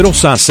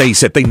Poderosa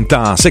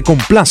 670 se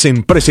complace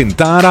en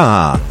presentar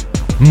a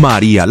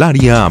María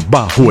Laria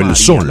Bajo el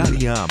Sol.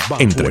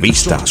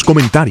 Entrevistas,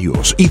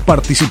 comentarios y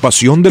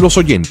participación de los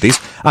oyentes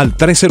al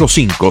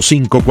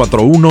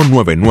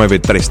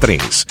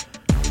 305-541-9933.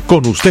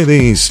 Con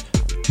ustedes,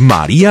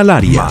 María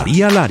Laria.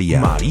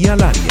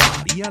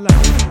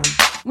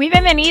 Muy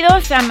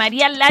bienvenidos a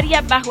María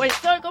Laria Bajo el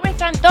Sol. ¿Cómo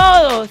están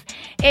todos?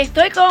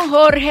 Estoy con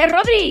Jorge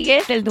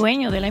Rodríguez, el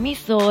dueño de la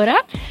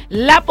emisora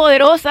La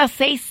Poderosa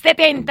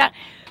 670,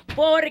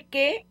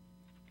 porque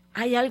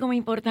hay algo muy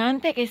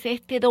importante que es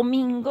este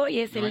domingo y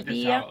es el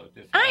día...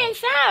 El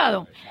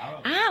sábado.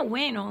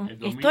 Bueno,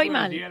 estoy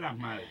mal. El día de las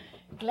madres.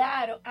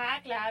 Claro,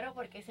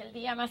 porque es el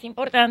día más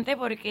importante,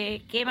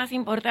 porque qué más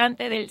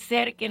importante del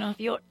ser que nos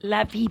dio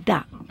la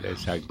vida.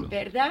 Exacto.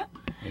 ¿Verdad?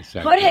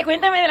 Exacto. Jorge,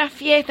 cuéntame de la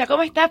fiesta.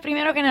 ¿Cómo estás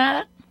primero que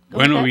nada?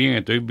 Bueno, estás? Bien,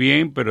 estoy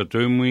bien, pero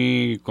estoy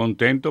muy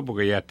contento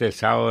porque ya este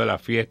sábado de la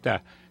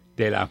fiesta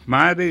de las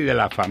madres y de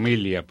la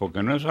familia,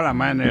 porque no es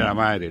solamente la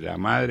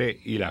madre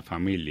y la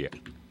familia.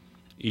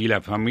 Y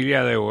la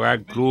familia de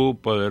Hogar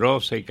Club,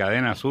 Poderosa y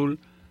Cadena Azul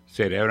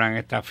celebran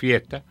esta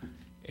fiesta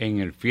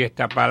en el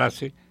Fiesta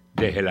Palace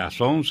desde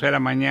las 11 de la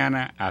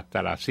mañana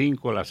hasta las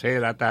 5 o las 6 de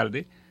la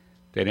tarde.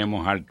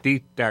 Tenemos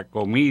artistas,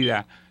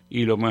 comida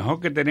y lo mejor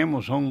que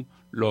tenemos son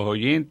los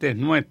oyentes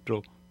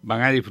nuestros.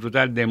 Van a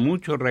disfrutar de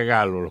muchos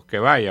regalos, los que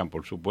vayan,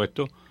 por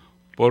supuesto,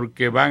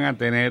 porque van a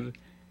tener,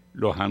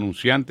 los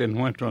anunciantes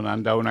nuestros nos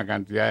han dado una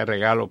cantidad de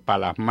regalos para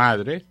las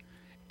madres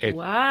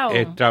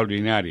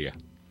extraordinaria.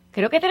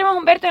 Creo que tenemos a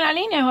Humberto en la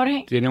línea,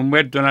 Jorge. ¿Tiene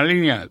Humberto en la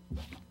línea?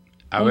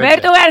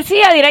 Humberto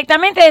García,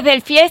 directamente desde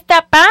el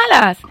Fiesta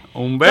Palace.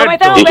 Humberto. ¿Cómo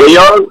estás, Humberto? Sí,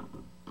 señor.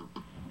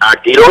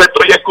 Aquí los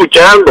estoy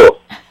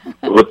escuchando.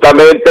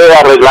 Justamente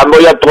arreglando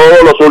ya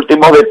todos los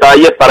últimos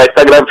detalles para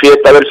esta gran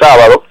fiesta del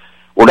sábado.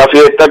 Una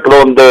fiesta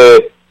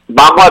donde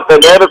vamos a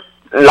tener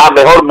la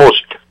mejor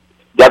música.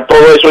 Ya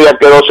todo eso ya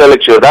quedó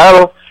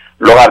seleccionado.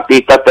 Los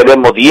artistas,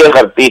 tenemos 10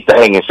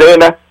 artistas en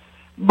escena.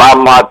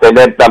 Vamos a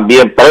tener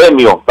también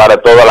premios para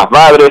todas las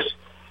madres.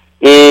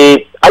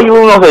 Y hay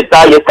unos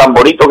detalles tan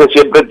bonitos que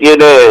siempre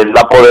tiene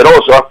La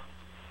Poderosa,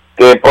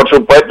 que por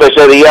supuesto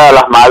ese día a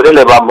las madres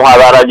les vamos a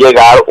dar a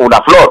llegar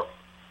una flor.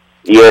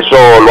 Y eso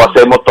lo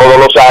hacemos todos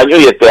los años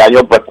y este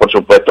año pues por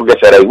supuesto que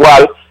será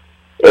igual.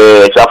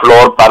 Esa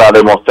flor para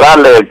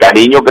demostrarles el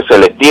cariño que se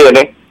les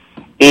tiene.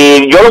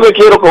 Y yo lo que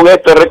quiero con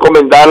esto es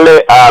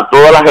recomendarle a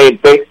toda la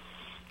gente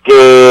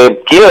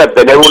que quiera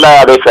tener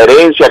una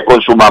referencia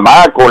con su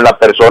mamá, con la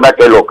persona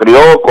que lo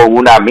crió, con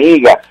una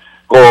amiga,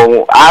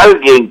 con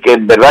alguien que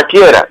en verdad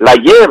quiera, la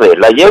lleve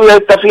a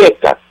esta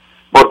fiesta,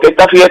 porque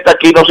esta fiesta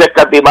aquí no se ha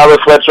escatimado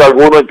esfuerzo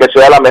alguno en que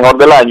sea la mejor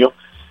del año.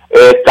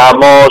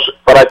 Estamos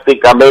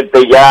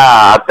prácticamente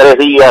ya a 3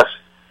 días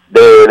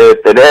de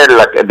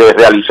tenerla, de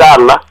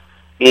realizarla,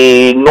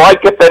 y no hay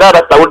que esperar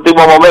hasta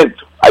último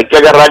momento. Hay que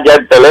agarrar ya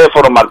el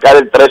teléfono, marcar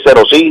el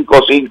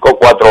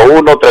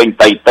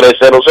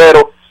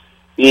 305-541-3300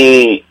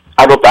 y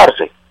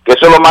anotarse, que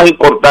eso es lo más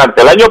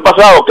importante. El año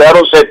pasado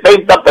quedaron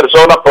 70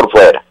 personas por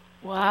fuera.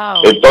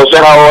 Wow. Entonces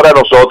ahora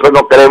nosotros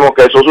no queremos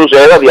que eso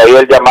suceda, de ahí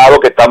el llamado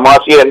que estamos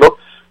haciendo,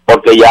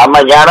 porque ya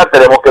mañana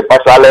tenemos que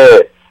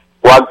pasarle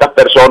cuántas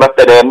personas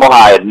tenemos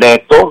a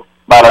Ernesto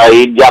para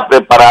ir ya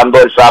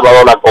preparando el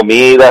sábado la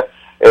comida,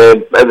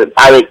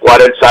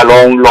 adecuar el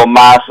salón lo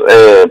más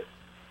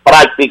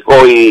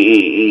práctico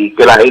y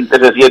que la gente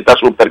se sienta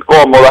súper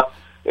cómoda.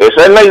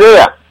 Esa es la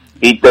idea.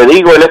 Y te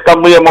digo, él está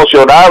muy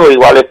emocionado,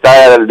 igual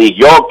está el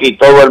DJ y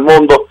todo el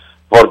mundo,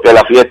 porque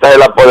las fiestas de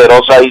La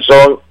Poderosa ahí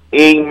son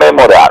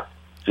inmemorables.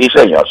 Sí,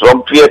 señor,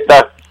 son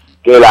fiestas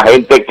que la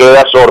gente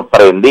queda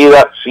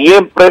sorprendida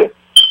siempre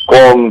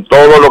con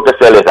todo lo que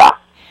se les da.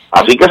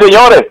 Así que,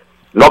 señores,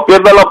 no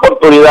pierdan la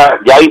oportunidad.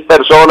 Ya hay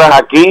personas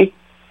aquí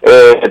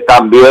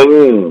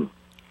también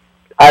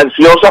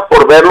ansiosas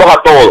por verlos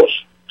a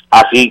todos.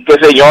 Así que,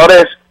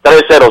 señores,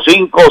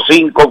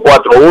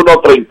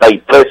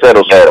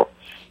 305-541-3300.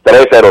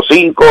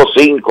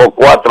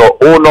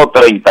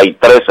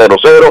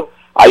 305-541-3300.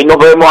 Ahí nos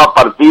vemos a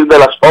partir de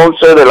las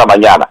 11 de la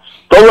mañana.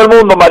 Todo el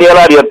mundo, María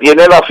Laria,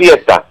 tiene la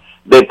fiesta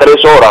de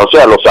 3 horas. O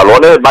sea, los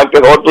salones del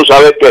banquet hall, tú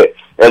sabes que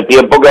el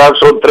tiempo que dan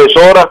son 3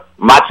 horas,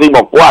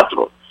 máximo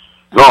 4.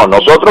 No,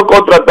 nosotros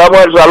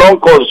contratamos el salón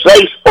con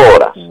 6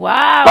 horas.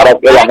 Wow. Para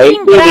que la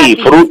gente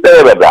disfrute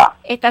de verdad.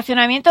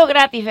 Estacionamiento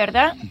gratis,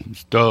 ¿verdad?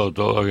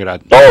 Todo es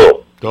gratis.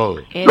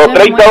 Todo. Los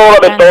 30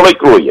 dólares todo lo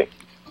incluye.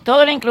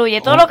 Todo lo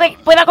incluye, todo lo que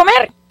pueda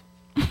comer.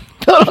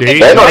 Sí,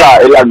 bueno,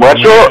 el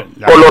almuerzo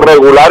por lo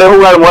regular es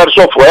un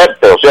almuerzo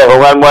fuerte, o sea, es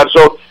un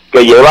almuerzo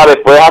que lleva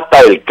después hasta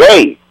el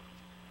cake.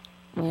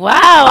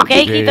 Wow,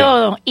 cake y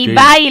todo. Y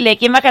baile,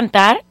 ¿quién va a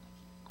cantar?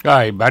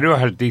 Hay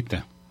varios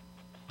artistas.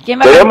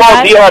 ¿Quién va Tenemos a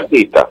cantar? 10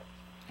 artistas.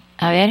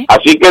 A ver.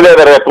 Así que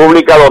desde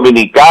República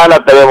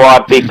Dominicana tenemos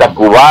artistas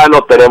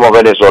cubanos, tenemos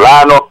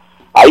venezolanos,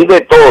 hay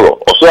de todo.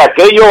 O sea,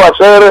 aquello va a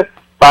ser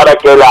para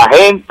que la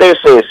gente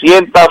se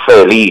sienta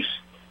feliz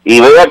y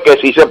vea que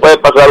sí se puede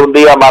pasar un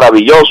día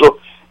maravilloso.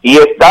 Y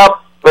está,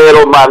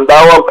 pero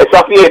mandado,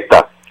 esa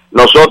fiesta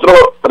nosotros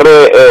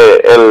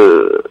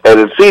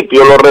el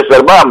sitio lo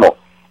reservamos.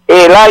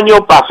 El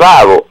año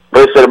pasado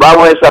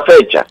reservamos esa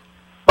fecha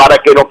para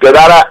que nos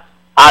quedara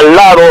al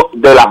lado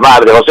de las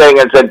madres, o sea, en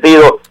el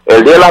sentido,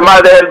 el Día de las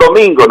Madres es el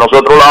domingo,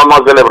 nosotros lo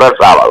vamos a celebrar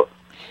sábado.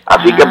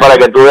 Así que para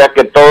que tú veas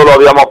que todo lo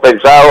habíamos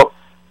pensado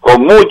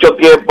con mucho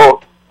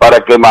tiempo, para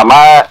que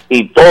mamá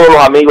y todos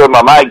los amigos de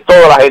mamá y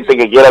toda la gente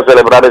que quiera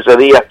celebrar ese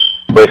día,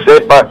 pues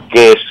sepa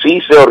que sí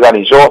se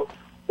organizó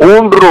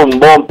un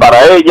rumbón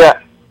para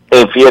ella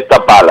en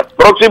Fiesta Pala.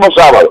 Próximo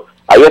sábado,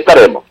 ahí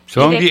estaremos.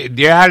 Son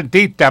 10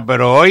 artistas,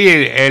 pero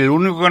oye, el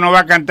único que no va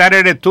a cantar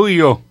eres tú y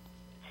yo.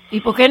 ¿Y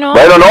por qué no?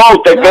 Bueno, no,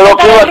 usted ¿No quedó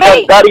que iba a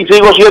cantar y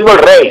sigo siendo el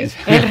rey.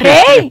 ¿El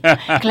rey?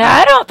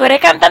 Claro, tú eres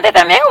cantante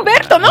también,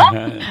 Humberto, ¿no?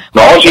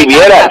 No, si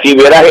vieras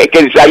es que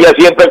ensaya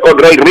siempre con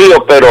Rey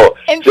Ríos, pero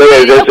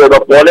se nos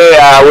pone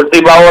a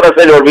última hora,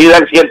 se le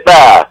olvidan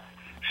ciertas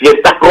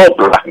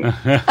coplas.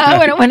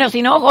 Bueno,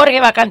 si no, Jorge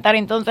va a cantar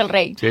entonces el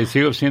rey. Sí,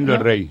 sigo siendo el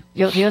rey.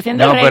 Yo sigo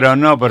siendo el rey.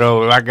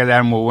 Pero va a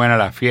quedar muy buena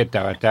la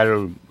fiesta, va a estar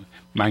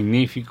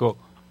magnífico,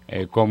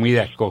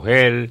 comida a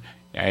escoger.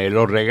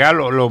 Los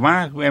regalos, lo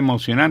más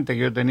emocionante que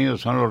yo he tenido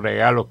son los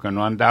regalos que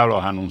nos han dado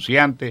los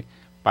anunciantes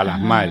para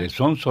las madres.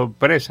 Son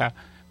sorpresas,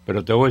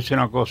 pero te voy a decir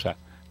una cosa,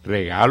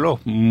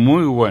 regalos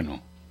muy buenos.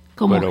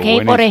 ¿Como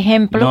qué, por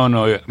ejemplo?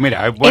 No,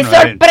 mira, bueno, ¿es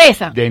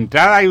sorpresa? De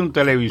entrada hay un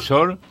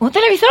televisor. ¿Un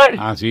televisor?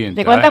 Ah, sí.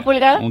 ¿De cuántas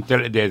pulgadas?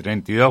 De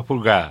 32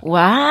 pulgadas.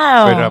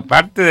 ¡Wow! Pero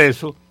aparte de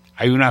eso,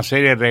 hay una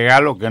serie de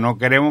regalos que no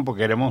queremos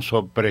porque queremos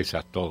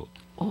sorpresas todos.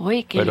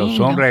 Uy, qué pero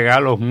lindo. son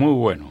regalos muy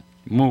buenos,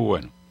 muy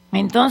buenos.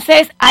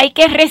 Entonces, hay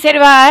que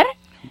reservar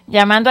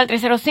llamando al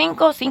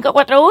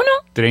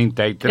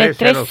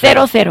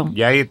 305-541-3300.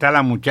 Ya ahí está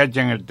la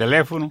muchacha en el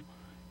teléfono.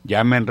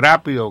 Llamen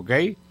rápido, ¿ok?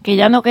 Que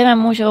ya no quedan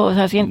muchos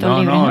asientos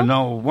libres, ¿no?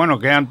 No, bueno,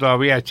 quedan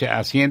todavía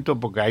asientos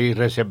porque hay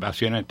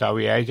reservaciones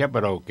todavía hechas,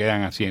 pero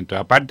quedan asientos.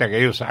 Aparte que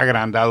ellos se han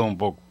agrandado un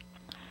poco.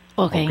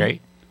 Ok.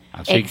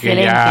 Así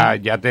excelente. Que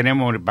ya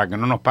tenemos, para que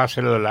no nos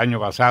pase lo del año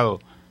pasado,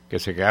 que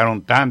se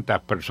quedaron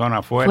tantas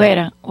personas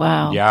fuera.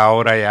 Wow. Ya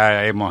ahora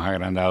ya hemos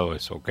agrandado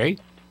eso, ¿ok?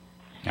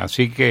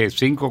 Así que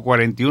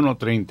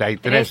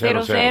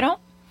 541-3300.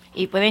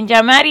 Y pueden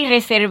llamar y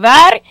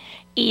reservar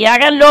y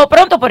háganlo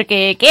pronto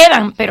porque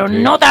quedan, pero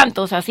no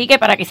tantos. Así que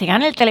para que se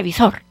gane el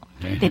televisor.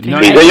 Te lo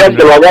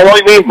hagan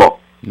hoy mismo.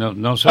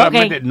 No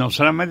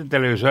solamente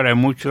televisor, hay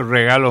muchos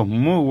regalos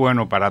muy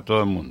buenos para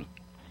todo el mundo.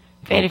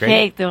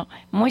 Perfecto.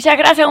 Muchas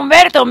gracias,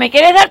 Humberto. ¿Me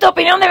quieres dar tu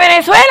opinión de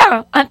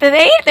Venezuela antes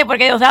de irte?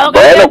 Porque nos ha dado que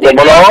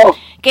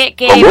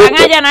van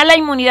a allanar la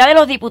inmunidad de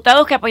los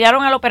diputados que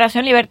apoyaron a la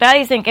Operación Libertad.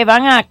 Dicen que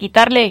van a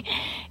quitarle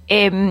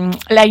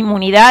la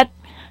inmunidad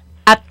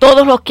a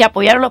todos los que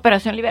apoyaron la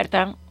Operación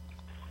Libertad.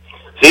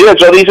 Sí,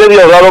 eso dice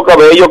Diosdado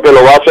Cabello que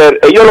lo va a hacer.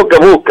 Ellos lo que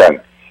buscan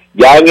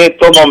ya en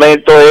estos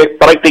momentos es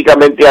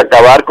prácticamente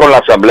acabar con la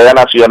Asamblea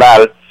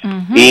Nacional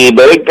y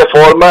ver en qué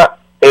forma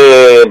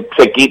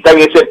se quitan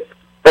ese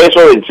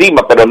peso de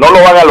encima, pero no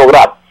lo van a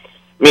lograr.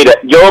 Mira,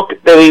 yo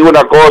te digo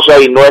una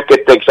cosa y no es que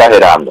esté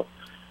exagerando,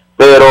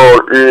 pero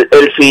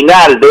el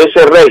final de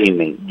ese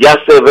régimen ya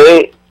se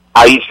ve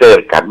ahí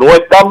cerca, no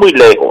está muy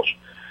lejos.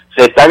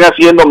 Se están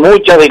haciendo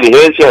muchas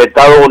diligencias en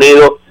Estados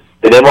Unidos,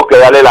 tenemos que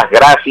darle las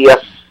gracias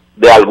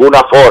de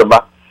alguna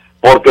forma,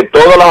 porque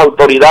todas las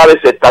autoridades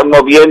se están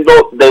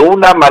moviendo de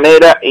una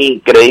manera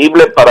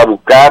increíble para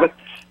buscar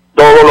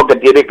todo lo que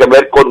tiene que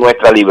ver con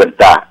nuestra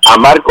libertad. A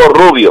Marco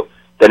Rubio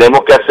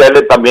tenemos que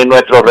hacerle también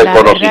nuestro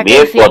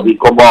reconocimiento, así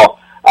como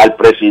al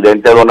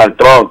presidente Donald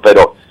Trump,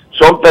 pero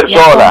son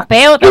personas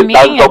que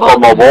tanto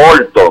como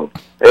Bolton,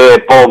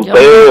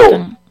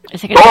 Pompeo,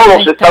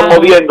 todos se están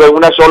moviendo en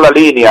una sola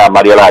línea,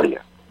 María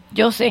Laria.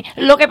 Yo sé.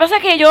 Lo que pasa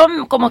es que yo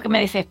como que me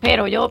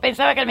desespero. Yo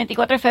pensaba que el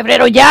 24 de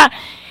febrero ya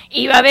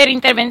iba a haber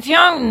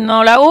intervención,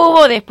 no la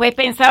hubo. Después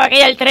pensaba que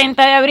ya el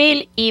 30 de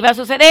abril iba a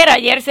suceder.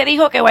 Ayer se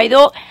dijo que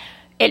Guaidó,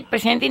 el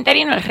presidente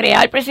interino, el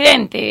real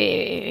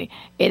presidente,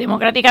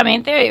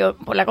 democráticamente,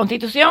 por la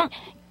Constitución,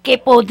 que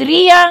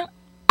podría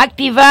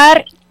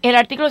activar el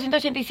artículo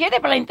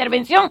 187 para la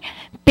intervención,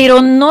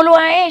 pero no lo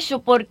ha hecho.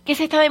 ¿Por qué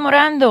se está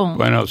demorando?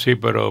 Bueno, sí,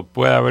 pero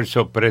puede haber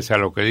sorpresa.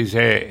 Lo que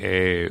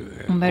dice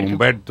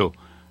Humberto,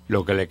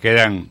 lo que le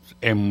quedan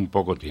en un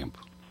poco tiempo.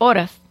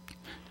 ¿Horas?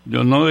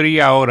 Yo no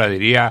diría horas,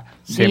 diría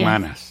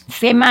semanas.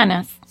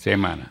 Semanas.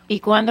 ¿Y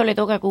cuándo le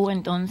toca a Cuba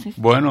entonces?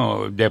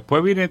 Bueno,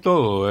 después viene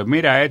todo.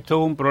 Mira,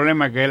 esto es un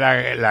problema que es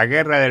la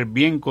guerra del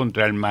bien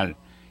contra el mal.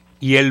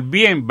 Y el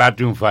bien va a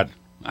triunfar.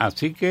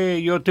 Así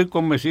que yo estoy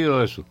convencido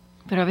de eso.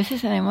 Pero a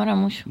veces se demora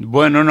mucho.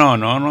 Bueno,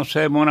 no se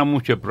demora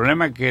mucho. El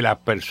problema es que las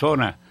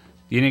personas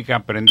tienen que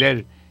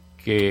aprender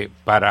que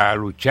para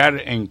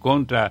luchar en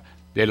contra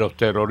de los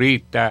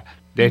terroristas,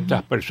 de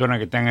estas personas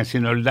que están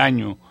haciendo el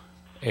daño,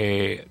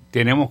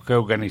 tenemos que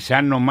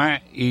organizarnos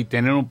más y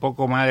tener un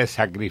poco más de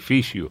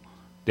sacrificio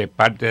de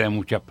parte de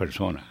muchas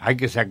personas. Hay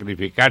que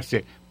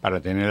sacrificarse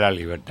para tener la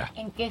libertad.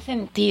 ¿En qué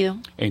sentido?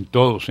 En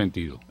todo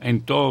sentido hay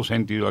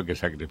que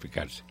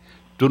sacrificarse.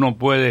 Tú no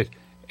puedes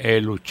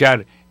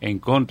luchar en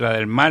contra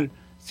del mal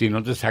si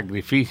no te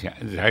sacrificia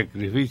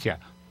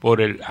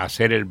por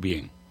hacer el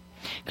bien.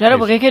 Claro,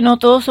 porque es que no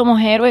todos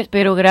somos héroes,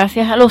 pero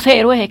gracias a los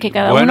héroes es que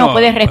cada uno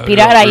puede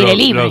respirar aire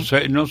libre.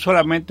 No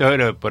solamente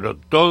héroes, pero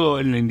todo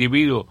el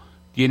individuo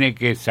tiene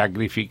que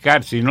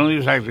sacrificarse, y no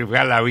digo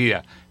sacrificar la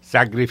vida,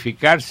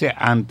 sacrificarse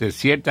ante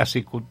ciertas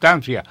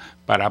circunstancias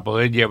para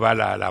poder llevar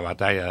la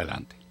batalla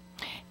adelante.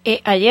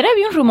 Ayer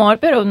había un rumor,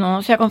 pero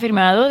no se ha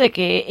confirmado, de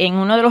que en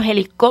uno de los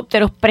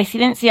helicópteros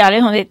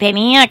presidenciales donde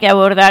tenía que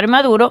abordar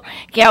Maduro,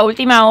 que a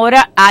última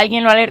hora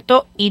alguien lo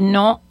alertó y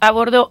no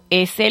abordó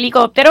ese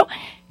helicóptero,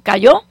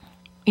 cayó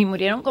y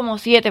murieron como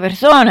 7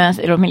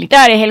 personas, los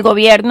militares. El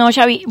gobierno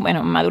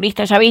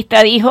madurista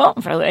chavista dijo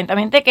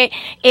fraudulentamente que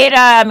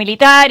era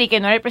militar y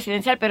que no era el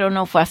presidencial, pero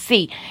no fue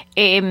así.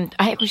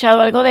 ¿Has escuchado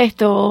algo de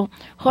esto,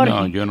 Jorge?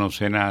 No, yo no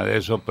sé nada de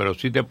eso, pero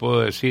sí te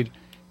puedo decir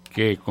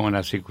que con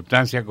las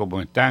circunstancias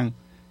como están,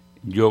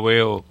 yo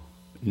veo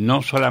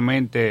no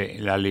solamente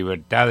la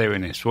libertad de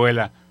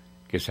Venezuela,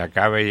 que se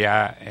acabe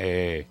ya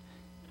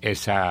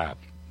ese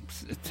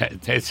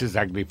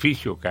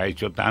sacrificio que ha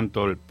hecho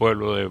tanto el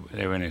pueblo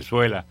de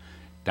Venezuela,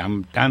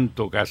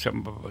 tanto que ha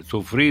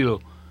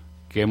sufrido,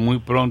 que muy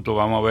pronto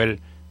vamos a ver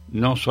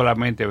no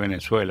solamente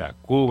Venezuela,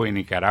 Cuba y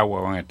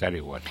Nicaragua van a estar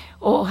igual.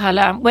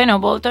 Ojalá. Bueno,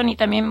 Bolton y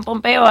también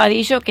Pompeo ha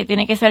dicho que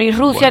tiene que salir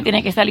Rusia,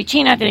 tiene que salir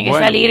China, tiene que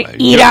salir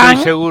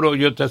Irán.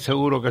 Yo estoy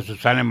seguro que se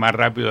salen más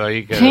rápido de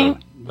ahí que ¿sí?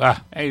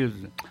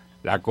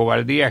 La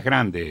cobardía es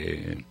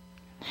grande.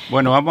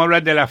 Bueno, vamos a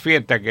hablar de la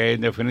fiesta, que en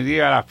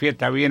definitiva la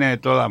fiesta viene de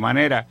todas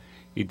maneras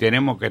y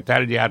tenemos que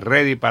estar ya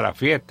ready para la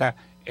fiesta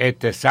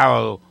este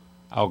sábado,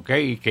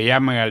 y que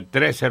llamen al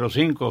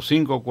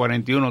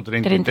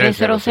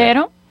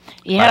 305-541-3300.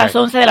 Y es a las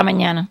 11 de la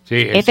mañana,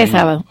 sí,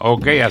 sábado.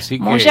 Así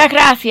que... Muchas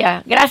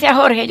gracias. Gracias,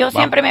 Jorge. Yo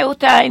siempre me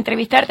gusta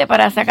entrevistarte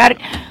para sacar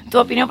tu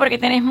opinión porque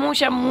tenés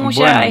mucha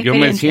experiencia. Yo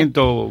me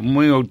siento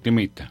muy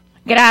optimista.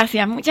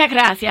 Gracias, muchas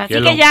gracias.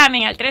 Así que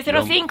llamen al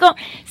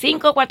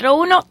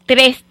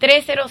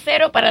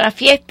 305-541-3300 para la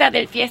fiesta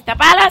del Fiesta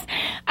Palace.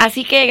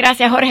 Así que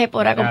gracias, Jorge,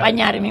 por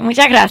acompañarme.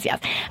 Muchas gracias.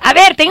 A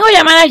ver, tengo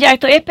llamadas ya.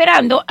 Estoy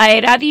esperando a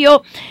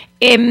Heradio,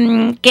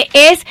 que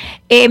es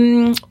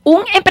un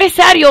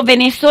empresario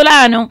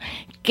venezolano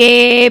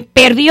que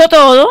perdió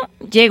todo,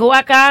 llegó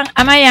acá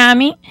a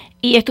Miami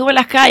y estuvo en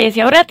las calles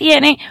y ahora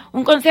tiene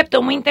un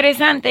concepto muy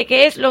interesante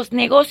que es los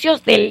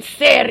negocios del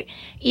ser,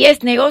 y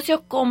es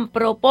negocios con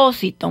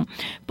propósito,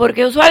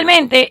 porque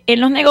usualmente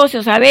en los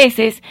negocios a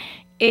veces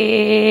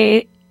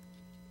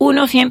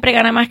uno siempre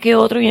gana más que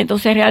otro y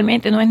entonces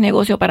realmente no es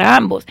negocio para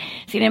ambos.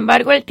 Sin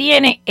embargo, él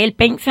tiene el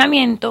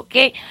pensamiento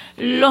que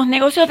los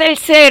negocios del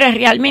ser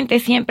realmente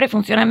siempre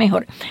funcionan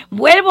mejor.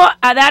 Vuelvo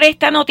a dar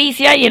esta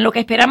noticia y en lo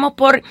que esperamos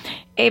por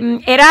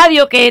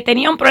Heradio, que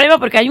tenía un problema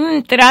porque hay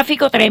un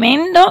tráfico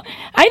tremendo.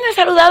 Ay, no he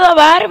saludado a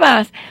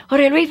Barbas.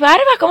 Jorge Luis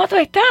Barbas, ¿cómo tú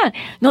estás?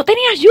 ¿No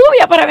tenías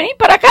lluvia para venir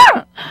para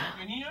acá?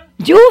 ¿Venía?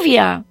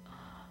 ¿Lluvia?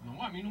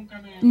 No, a mí nunca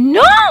me...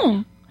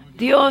 ¡No!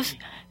 Dios,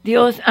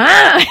 ya.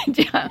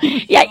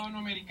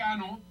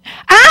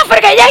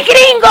 Porque ya es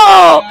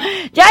gringo.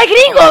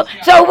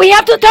 So we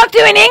have to talk to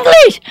you in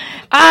English.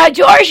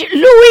 George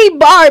Louis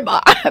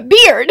Barba,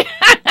 Beard.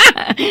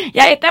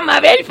 Ya está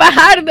Mabel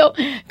Fajardo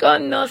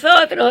con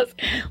nosotros.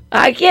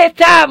 Aquí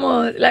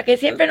estamos, la que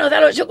siempre nos da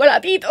los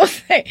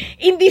chocolatitos.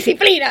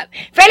 Indisciplina.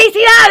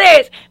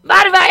 ¡Felicidades!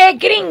 Barba es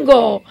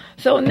gringo.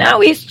 So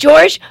now it's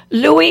George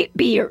Louis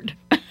Beard.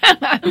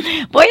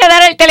 Voy a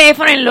dar el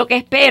teléfono en lo que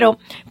espero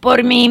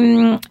por mi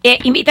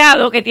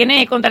invitado que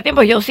tiene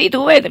contratiempos. Yo sí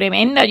tuve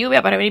tremenda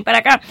lluvia para venir para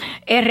acá.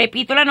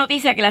 Repito la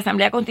noticia que la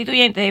Asamblea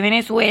Constituyente de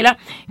Venezuela,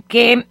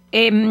 que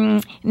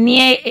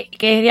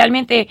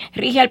realmente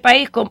rige al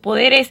país con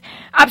poderes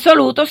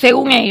absolutos,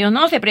 según ellos,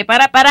 ¿no? Se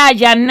prepara para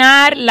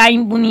allanar la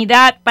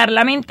inmunidad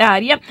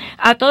parlamentaria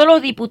a todos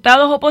los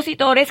diputados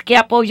opositores que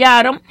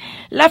apoyaron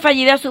la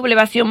fallida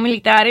sublevación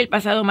militar el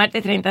pasado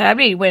martes 30 de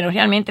abril. Bueno,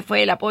 realmente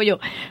fue el apoyo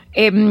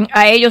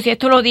a ellos, y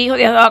esto lo dijo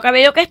Diosdado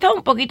Cabello, que está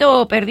un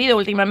poquito perdido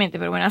últimamente,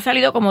 pero bueno, ha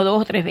salido como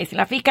 2 o 3 veces.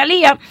 La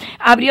Fiscalía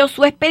abrió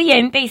su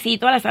expediente y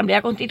cito a la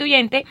Asamblea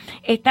Constituyente: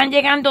 están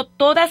llegando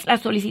todas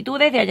las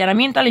solicitudes de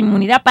allanamiento a la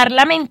inmunidad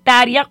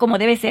parlamentaria como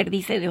debe ser,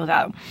 dice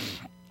Diosdado.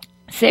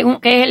 Según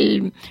que es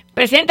el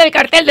presidente del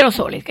cartel de los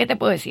soles, ¿qué te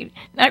puedo decir?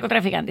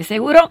 Narcotraficante.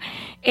 Seguro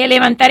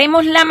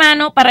levantaremos la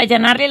mano para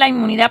allanarle la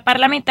inmunidad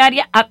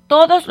parlamentaria a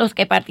todos los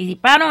que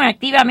participaron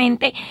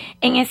activamente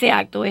en ese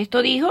acto.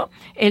 Esto dijo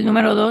el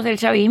número 2 del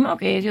chavismo,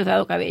 que es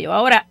Diosdado Cabello.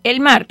 Ahora,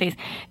 el martes,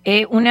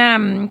 una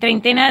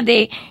treintena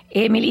de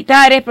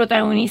militares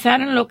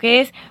protagonizaron lo que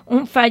es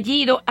un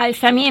fallido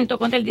alzamiento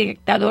contra el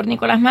dictador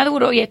Nicolás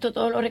Maduro, y esto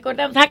todos lo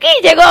recordamos. Aquí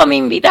llegó mi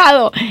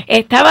invitado.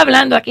 Estaba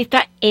hablando, aquí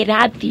está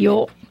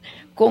Heradio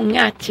con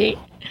H.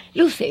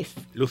 Luces.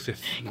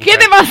 ¿Qué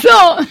te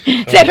pasó?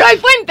 ¿Cerró el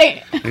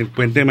puente? El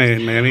puente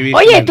Miami.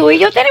 Oye, tú y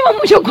yo tenemos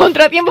muchos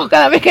contratiempos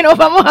cada vez que nos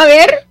vamos a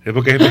ver. Es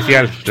porque es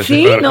especial.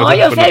 Sí, no,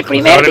 yo sé, el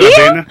primer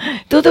día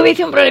tú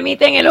tuviste un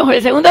problemita en el ojo.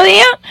 El segundo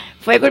día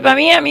fue culpa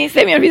mía, a mí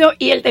se me olvidó.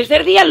 Y el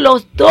tercer día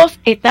los dos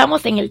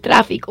estamos en el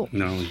tráfico.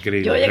 No,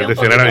 increíble.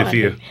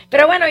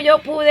 Pero bueno, yo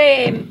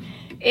pude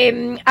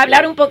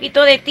hablar un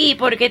poquito de ti,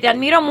 porque te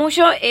admiro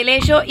mucho el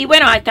hecho, y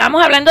bueno,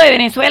 estábamos hablando de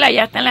Venezuela,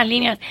 ya están las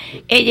líneas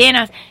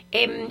llenas,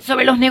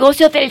 sobre los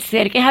negocios del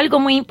ser, que es algo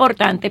muy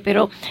importante,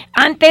 pero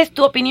antes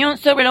tu opinión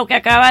sobre lo que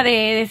acaba de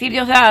decir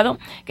Diosdado,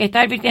 que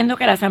está advirtiendo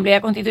que la Asamblea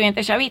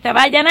Constituyente Chavista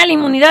va a allanar la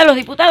inmunidad de los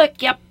diputados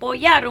que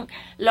apoyaron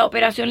la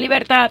Operación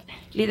Libertad,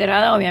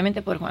 liderada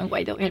obviamente por Juan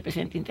Guaidó, que es el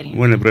presidente interino.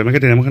 Bueno, el problema que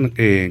tenemos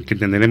que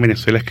entender en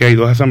Venezuela es que hay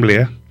dos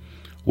asambleas,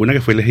 una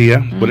que fue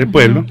elegida por el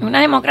pueblo,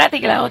 una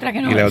democrática y la otra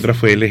que no. Y la otra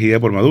fue elegida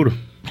por Maduro.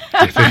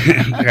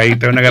 Ahí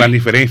está una gran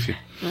diferencia.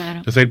 Claro.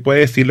 Entonces él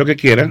puede decir lo que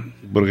quiera,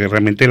 porque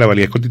realmente la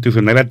validez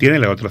constitucional la tiene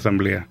la otra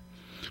asamblea.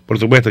 Por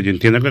supuesto, yo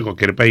entiendo que en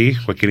cualquier país,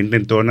 cualquier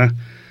intentona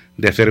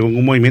de hacer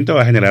un movimiento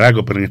va a generar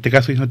algo, pero en este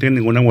caso ellos no tienen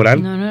ninguna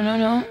moral,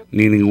 no.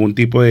 ni ningún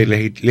tipo de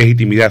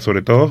legitimidad,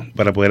 sobre todo,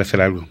 para poder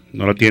hacer algo.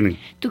 No lo tienen.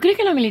 ¿Tú crees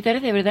que los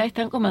militares de verdad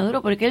están con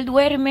Maduro? Porque él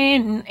duerme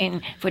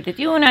en Fuerte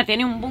Tiuna,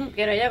 tiene un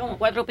búnker allá como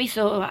 4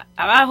 pisos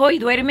abajo y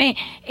duerme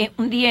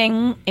un día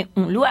en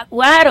un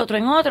lugar, otro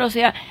en otro. O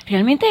sea,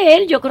 realmente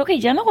él, yo creo que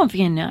ya no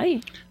confía en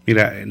nadie.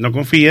 Mira, no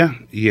confía,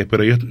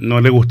 pero ellos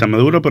no le gusta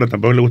Maduro, pero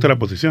tampoco le gusta la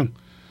oposición.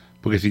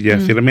 Porque si ya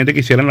realmente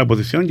quisieran la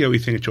oposición, ya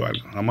hubiesen hecho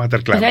algo. Vamos a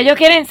estar claros. O sea, ellos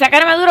quieren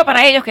sacar a Maduro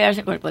para ellos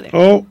quedarse con el poder.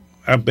 O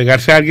a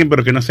pegarse a alguien,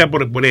 pero que no sea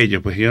por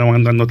ellos. Pues ellos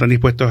no están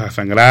dispuestos a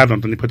sangrar, no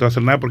están dispuestos a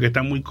hacer nada porque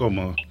están muy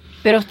cómodos.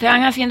 Pero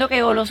están haciendo que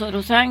los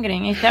otros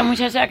sangren. Esta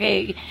muchacha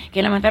que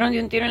la mataron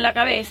de un tiro en la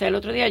cabeza el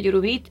otro día,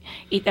 Yurubit,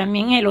 y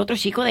también el otro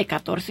chico de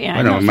 14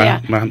 años. Bueno,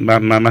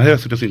 más de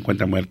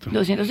 250 muertos.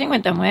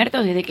 250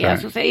 muertos desde que ha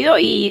sucedido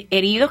y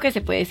heridos, que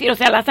se puede decir. O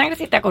sea, la sangre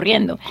sí está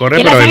corriendo. Corre,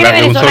 que pero la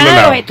sangre de un solo venezolana de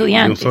lado. los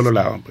estudiantes.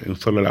 De un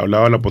solo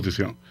lado de la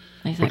oposición.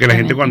 Porque la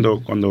gente cuando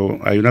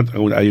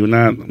hay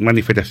una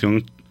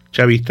manifestación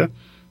chavista,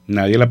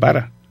 nadie la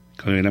para.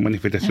 Cuando hay una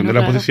manifestación de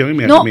la oposición,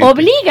 inmediatamente. No,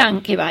 obligan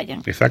que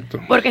vayan.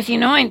 Exacto. Porque si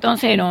no,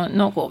 entonces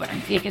no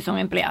cobran, si es que son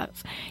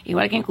empleados.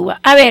 Igual que en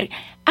Cuba. A ver,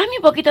 hazme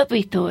un poquito tu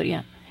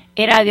historia,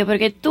 Heradio,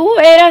 porque tú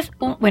eras,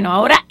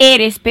 ahora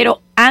eres,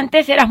 pero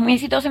antes eras muy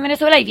exitoso en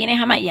Venezuela y vienes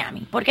a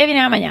Miami. ¿Por qué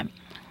vienes a Miami?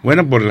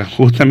 Bueno,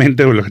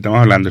 justamente por lo que estamos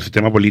hablando, el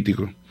sistema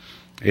político.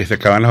 Se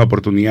acaban las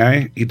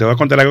oportunidades. Y te voy a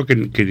contar algo que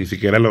ni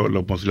siquiera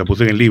lo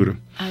puse en el libro.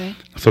 A ver.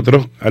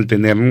 Nosotros, al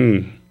tener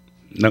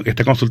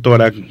esta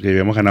consultora que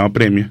habíamos ganado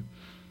premios,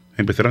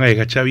 empezaron a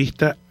llegar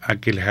chavistas a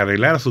que les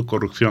arreglara su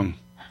corrupción.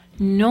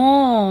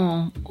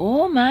 No,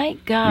 oh my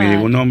God. Me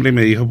llegó un hombre y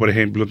me dijo, por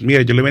ejemplo,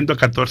 mira, yo le vendo a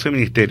 14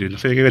 ministerios, no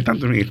sabía que había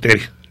tantos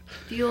ministerios.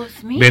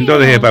 Dios mío. Vendo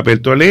desde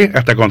papel toalé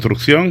hasta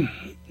construcción,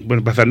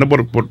 pasando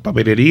por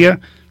papelería,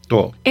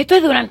 todo. ¿Esto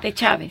es durante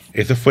Chávez?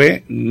 Eso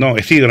fue,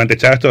 durante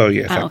Chávez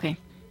todavía. Okay.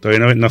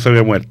 Todavía no se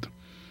había muerto.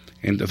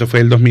 Entonces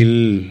fue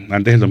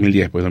antes del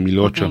 2010, pues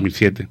 2008,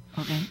 2007.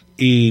 Okay.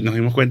 Y nos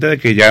dimos cuenta de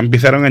que ya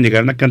empezaron a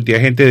llegar una cantidad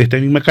de gente de esta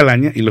misma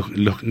calaña y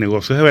los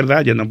negocios de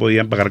verdad ya no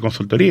podían pagar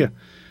consultoría.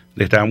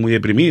 Estaban muy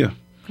deprimidos.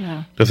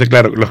 Claro. Entonces,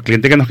 claro, los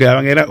clientes que nos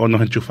quedaban o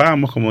nos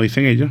enchufábamos, como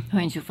dicen ellos.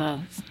 Los enchufados.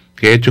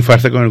 Que es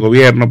enchufarse con el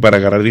gobierno para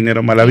agarrar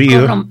dinero mal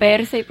habido.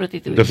 Corromperse y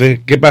prostituirse. Entonces,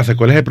 ¿qué pasa?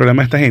 ¿Cuál es el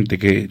problema de esta gente?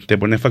 Que te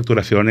ponen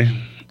facturaciones,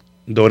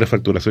 dobles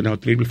facturaciones o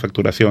triples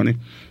facturaciones.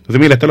 Entonces,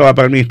 mira, esto lo va a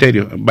pagar el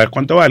ministerio.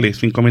 ¿Cuánto vale?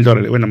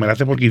 $5,000. Bueno, me lo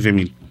hace por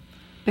 15,000.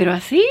 Pero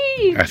así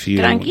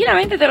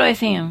tranquilamente te lo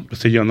decían.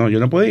 Entonces yo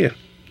no podía,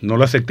 no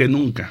lo acepté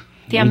nunca.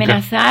 ¿Te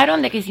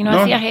amenazaron de que si no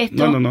hacías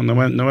esto? No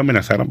me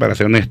amenazaron, para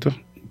ser honesto,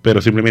 pero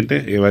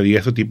simplemente evadía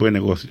ese tipo de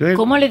negocios.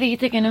 ¿Cómo le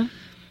dijiste que no?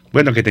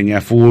 Bueno, que tenía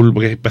full,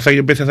 porque pasa que yo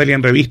empecé a salir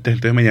en revistas,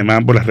 entonces me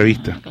llamaban por las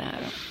revistas. Claro.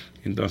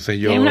 Entonces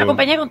yo... Tienes una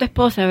compañía con tu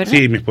esposa, ¿verdad?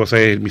 Sí, mi esposa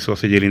es mi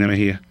socia Yelena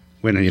Mejía.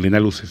 Bueno, Yelena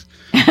Luces.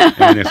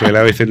 En Venezuela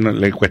a veces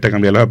le cuesta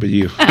cambiar los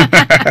apellidos.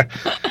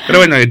 Pero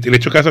bueno, el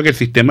hecho caso que el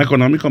sistema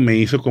económico me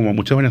hizo, como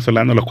muchos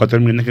venezolanos, los 4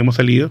 millones que hemos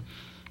salido,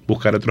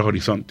 buscar otros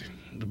horizontes.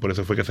 Por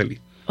eso fue que salí.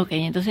 Ok,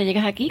 entonces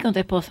llegas aquí con tu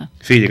esposa.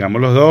 Sí,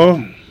 llegamos los dos,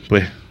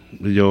 pues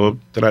yo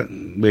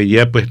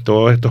veía pues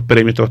todos estos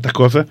premios, todas estas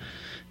cosas.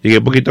 Llegué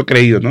un poquito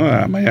creído, ¿no?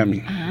 A Miami,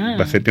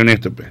 para serte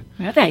honesto, pues.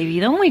 Bueno, te ha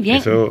vivido muy bien.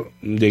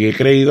 Llegué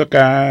creído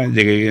acá,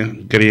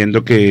 llegué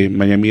creyendo que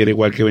Miami era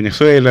igual que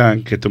Venezuela,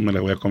 que esto me la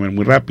voy a comer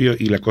muy rápido,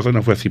 y la cosa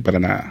no fue así para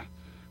nada.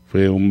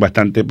 Fue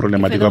bastante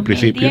problemático al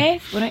principio.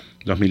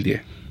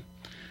 2010.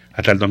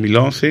 Hasta el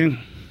 2011,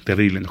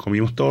 terrible, nos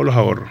comimos todos los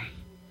ahorros.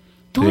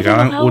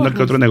 Llegaban uno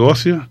que otro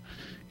negocio,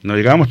 no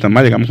llegábamos tan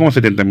mal, llegamos como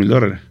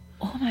 $70,000.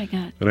 Oh my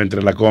God. Pero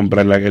entre la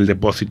compra, el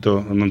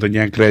depósito, no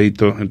tenían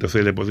crédito, entonces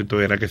el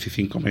depósito era casi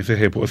 5 meses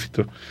de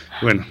depósito.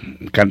 Bueno,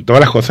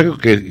 todas las cosas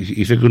que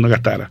hice que uno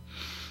gastara.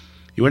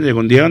 Y bueno, llegó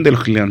un día donde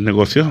los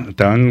negocios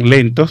estaban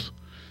lentos,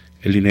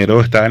 el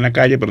dinero estaba en la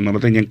calle, pero no lo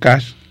tenía en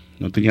cash,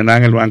 no tenía nada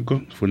en el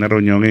banco. Fue una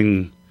reunión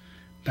en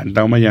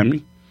Downtown,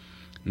 Miami.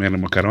 Me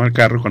remolcaron el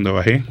carro cuando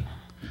bajé.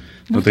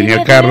 No tenía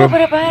el carro,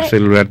 el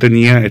celular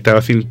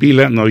estaba sin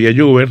pila, no había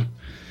Uber.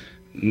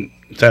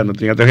 O sea, no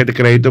tenía tarjeta de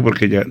crédito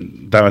porque ya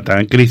estaba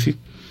en crisis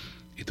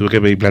y tuve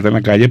que pedir plata en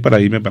la calle para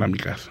irme para mi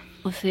casa.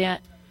 O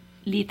sea,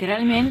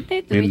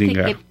 literalmente tuviste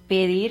que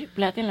pedir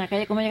plata en la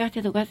calle. ¿Cómo llegaste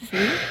a tu casa ese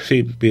día?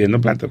 Sí,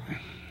 pidiendo plata,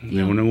 pues,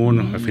 de uno en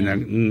uno. Al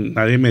final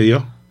nadie me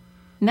dio,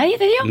 ¿Nadie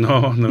te dio?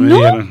 No me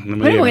dieron.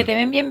 Bueno, porque te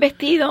ven bien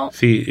vestido.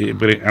 Sí,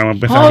 pero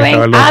pensaba joven, que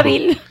estaba loco.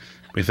 hábil.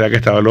 Pensaba que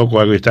estaba loco o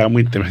algo,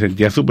 me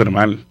sentía súper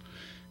mal.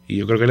 Y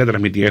yo creo que le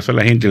transmitía eso a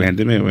la gente, y la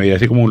gente me veía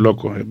así como un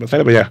loco.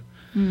 Sale para allá.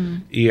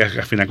 Y al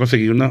final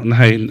conseguí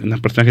unas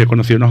personas que yo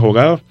conocí, unos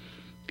abogados,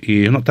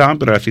 y ellos no estaban,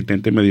 pero el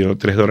asistente me dio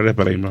 $3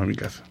 para irme a mi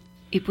casa.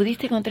 ¿Y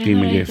pudiste con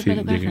 $3 Sí,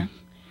 para tu casa? llegué.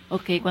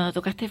 Ok, cuando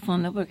tocaste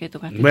fondo, porque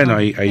tocaste Bueno,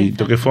 fondo. ahí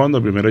toqué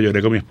fondo, primero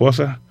lloré con mi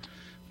esposa,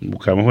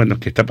 buscamos, bueno,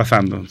 ¿qué está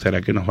pasando? ¿Será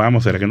que nos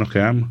vamos? ¿Será que nos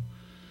quedamos?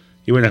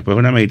 Y bueno, después de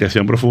una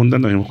meditación profunda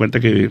nos dimos cuenta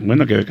que,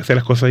 bueno, que había que hacer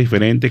las cosas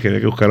diferentes, que había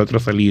que buscar otra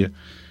salida.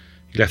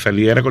 Y la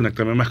salida era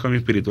conectarme más con mi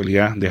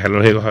espiritualidad, dejar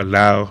los egos al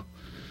lado.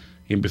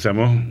 Y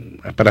empezamos,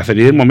 para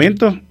salir del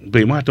momento,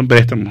 pedimos hasta un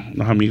préstamo,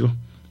 unos amigos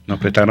nos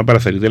prestaron para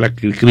salir de la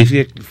crisis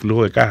de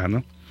flujo de caja,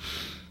 ¿no?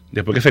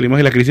 Después que salimos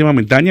de la crisis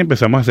momentánea,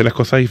 empezamos a hacer las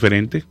cosas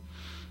diferentes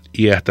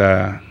y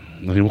hasta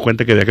nos dimos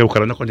cuenta que había que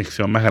buscar una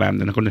conexión más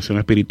grande, una conexión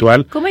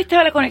espiritual. ¿Cómo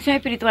estaba la conexión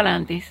espiritual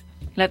antes?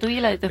 La tuya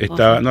y la de tu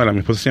esposa. Mi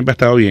esposa siempre ha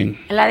estado bien.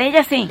 La de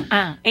ella sí.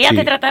 Ella sí.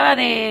 te trataba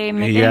de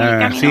meter en el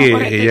camino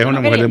correcto. Ella es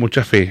una mujer de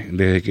mucha fe.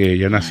 Desde que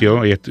ella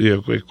nació, ella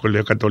estudió en el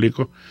colegio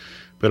católico,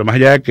 pero más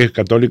allá de que es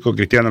católico,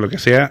 cristiano, lo que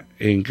sea,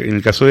 en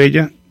el caso de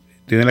ella,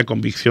 tiene la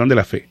convicción de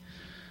la fe.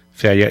 O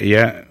sea,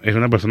 ella es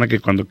una persona que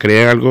cuando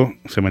cree algo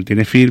se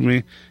mantiene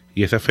firme,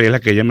 y esa fe es la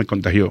que ella me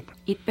contagió.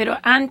 Pero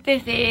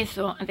antes de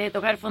eso, antes de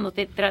tocar fondo,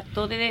 ¿te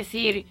trató de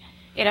decir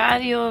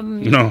Heradio?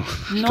 No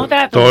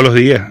trató. Todos los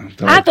días.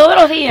 Todos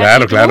los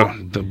días. Claro.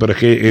 Pero es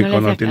que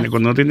cuando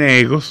uno tiene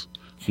egos,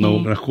 sí.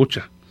 no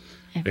escucha.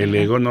 El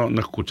ego no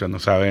escucha, no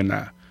sabe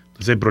nada.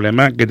 Entonces el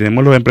problema que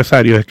tenemos los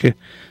empresarios es que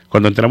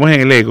cuando entramos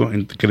en el ego,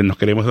 que nos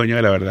queremos dueños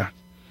de la verdad.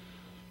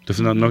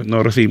 Entonces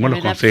no recibimos los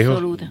consejos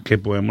absoluta. Que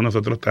podemos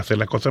nosotros hacer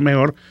las cosas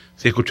mejor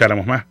si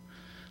escucháramos más.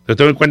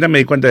 Entonces me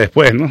di cuenta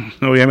después, ¿no?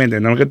 Obviamente,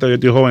 no es que todavía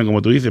estoy joven,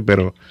 como tú dices,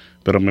 pero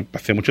me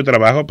pasé mucho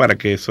trabajo para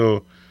que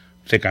eso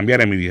se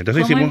cambiara en mi vida.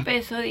 Entonces ¿Cómo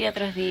empezó día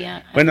tras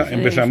día? Bueno,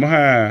 empezamos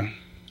a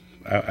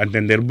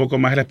entender un poco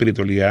más de la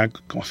espiritualidad,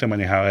 cómo se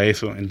manejaba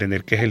eso,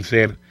 entender qué es el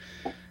ser.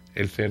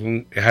 El ser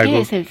es algo...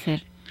 ¿Qué es el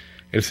ser?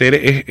 El ser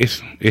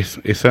es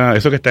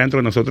eso que está dentro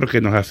de nosotros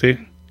que nos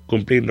hace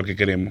cumplir lo que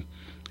queremos.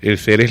 El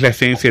ser es la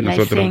esencia de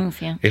nosotros.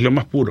 Esencia. Es lo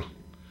más puro.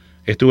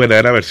 Es tu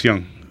verdadera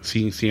versión,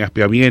 sin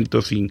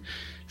aspiamiento, sin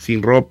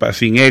ropa,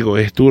 sin ego.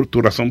 Es tu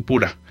razón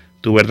pura,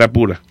 tu verdad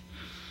pura.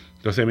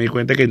 Entonces me di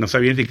cuenta que no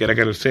sabía ni siquiera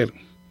qué era el ser.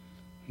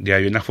 Ya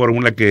hay una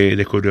fórmula que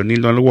descubrió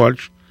Neil Donald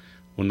Walsh,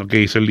 uno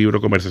que hizo el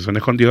libro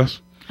Conversaciones con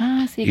Dios.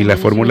 Sí, y la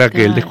fórmula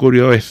que él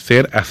descubrió es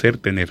ser, hacer,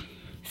 tener.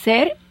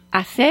 Ser,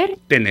 hacer,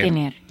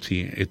 tener.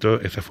 Sí,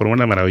 esa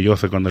fórmula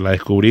maravillosa. Cuando la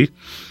descubrí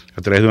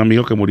a través de un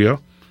amigo que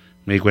murió,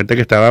 me di cuenta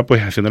que estaba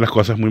pues haciendo las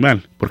cosas muy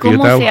mal. Porque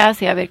 ¿Cómo se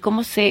hace? A ver,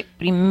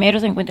 primero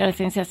se encuentra la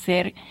esencia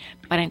ser,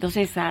 para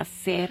entonces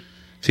hacer.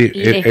 Sí,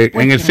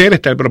 en el ser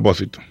está el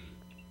propósito.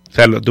 O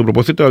sea, tu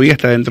propósito todavía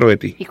está dentro de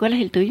ti. ¿Y cuál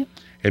es el tuyo?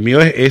 El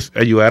mío es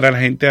ayudar a la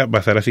gente a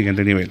pasar al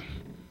siguiente nivel.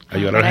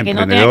 Ayudar a los emprendedores. Para que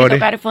no tenga que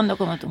tocar fondo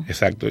como tú.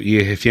 Exacto.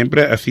 Y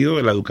siempre ha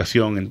sido la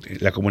educación,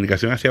 la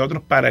comunicación hacia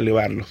otros para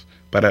elevarlos,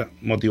 para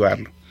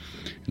motivarlos.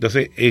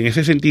 Entonces, en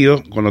ese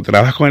sentido, cuando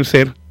trabajas con el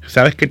ser,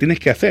 sabes qué tienes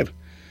que hacer.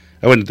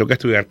 Bueno, tengo que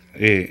estudiar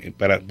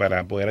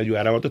para poder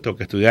ayudar a otros, tengo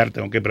que estudiar,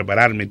 tengo que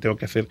prepararme, tengo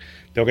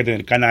que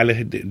tener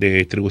canales de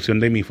distribución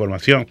de mi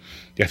información,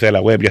 ya sea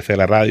la web, ya sea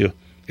la radio.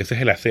 Ese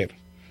es el hacer.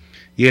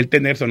 Y el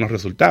tener son los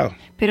resultados.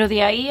 Pero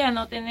de ahí a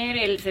no tener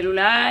el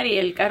celular y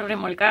el carro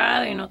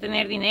remolcado y no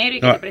tener dinero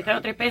y que te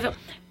prestaron $3,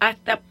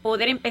 hasta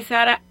poder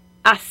empezar a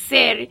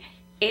hacer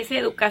esa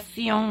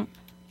educación,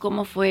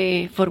 ¿cómo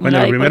fue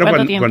formulada? Bueno,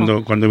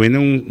 primero cuando viene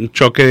un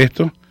choque de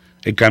esto,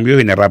 el cambio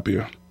viene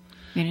rápido.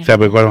 Miren. O sea,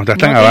 porque cuando estás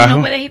tan abajo...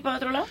 ¿No puedes ir para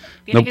otro lado?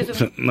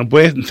 No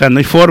puedes, o sea, no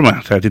hay forma.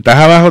 O sea, si estás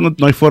abajo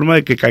no hay forma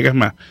de que caigas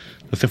más.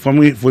 Entonces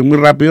fue muy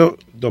rápido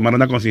tomar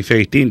una conciencia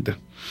distinta.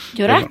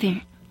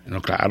 ¿Lloraste? No,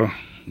 claro.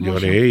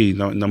 Lloré y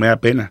no me da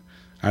pena.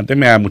 Antes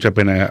me da mucha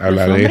pena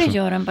hablar de eso. Los hombres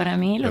lloran, para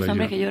mí, los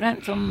hombres que lloran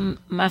son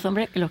más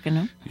hombres que los que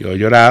no. Yo he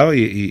llorado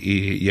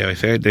y a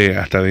veces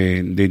hasta de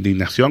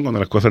indignación cuando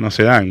las cosas no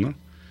se dan, ¿no?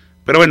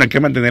 Pero bueno, hay que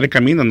mantener el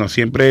camino, no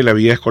siempre la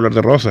vida es color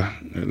de rosa.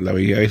 La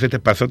vida a veces te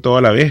pasa todo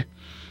a la vez.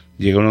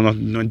 Llega uno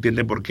no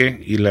entiende por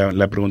qué y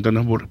la pregunta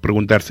no es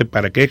preguntarse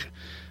para qué,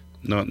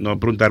 no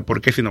preguntar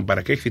por qué, sino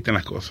para qué existen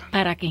las cosas.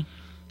 ¿Para qué?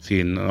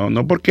 Sí,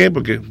 no por qué,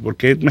 porque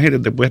imagínate,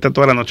 te puedes estar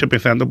toda la noche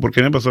pensando por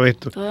qué me pasó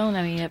esto. Toda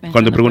una vida pensando.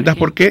 Cuando preguntas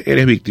por qué,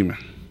 eres víctima.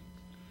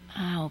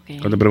 Ok.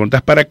 Cuando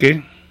preguntas para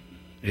qué,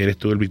 eres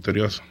tú el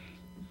victorioso.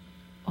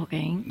 Ok.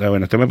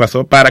 Bueno, esto me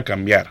pasó para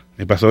cambiar.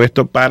 Me pasó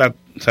esto para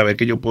saber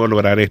que yo puedo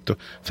lograr esto,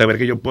 saber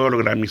que yo puedo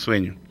lograr mi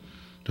sueño.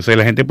 Entonces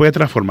la gente puede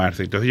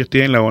transformarse. Entonces ellos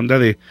tienen la onda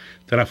de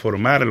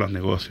transformar a los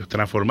negocios,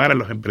 transformar a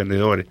los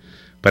emprendedores,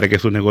 para que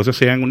sus negocios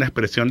sean una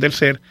expresión del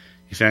ser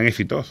y sean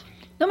exitosos.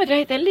 ¿No me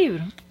trajiste el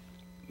libro?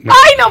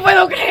 ¡Ay, no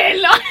puedo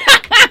creerlo!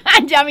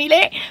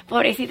 Yamile,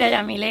 pobrecita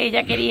Yamile,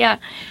 ella quería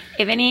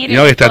venir.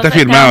 No, está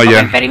firmado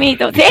ya.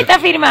 Enfermito. Sí, está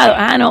firmado.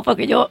 No,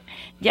 porque yo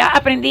ya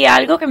aprendí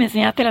algo que me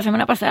enseñaste la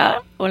semana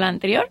pasada o la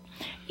anterior,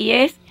 y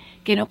es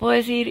que no puedo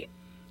decir,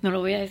 no lo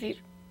voy a decir,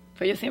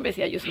 Pues yo siempre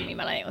decía, yo soy muy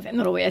mala negociante.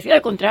 No lo voy a decir,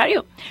 al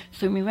contrario.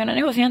 Soy muy buena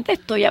negociante,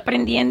 estoy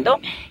aprendiendo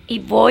y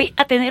voy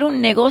a tener un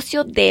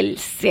negocio del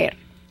ser.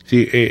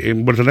 Sí,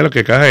 importante lo que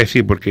acabas de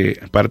decir, porque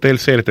parte del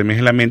ser también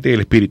es la mente y el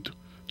espíritu.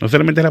 No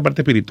solamente es la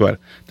parte espiritual,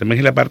 también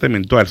es la parte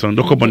mental. Son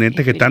dos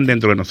componentes que están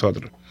dentro de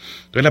nosotros.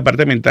 Entonces la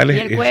parte mental es...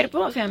 Y el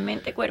cuerpo, o sea,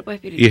 mente, cuerpo,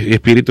 espíritu. Y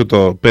espíritu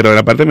todo. Pero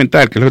la parte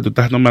mental, que es lo que tú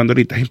estás nombrando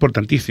ahorita, es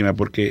importantísima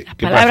porque...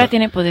 La palabra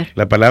tiene poder.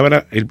 La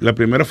palabra, la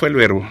primero fue el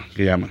verbo,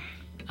 que llaman.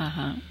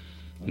 Ajá.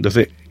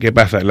 Entonces, ¿qué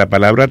pasa? La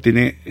palabra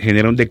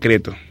genera un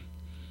decreto.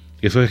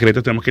 Y esos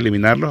decretos tenemos que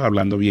eliminarlos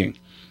hablando bien.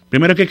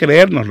 Primero hay que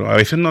creérnoslo. A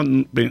veces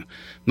no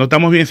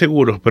estamos bien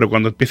seguros, pero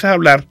cuando empiezas a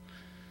hablar,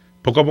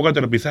 poco a poco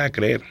te lo empiezas a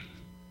creer.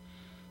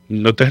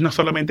 Entonces no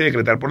solamente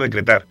decretar por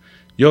decretar.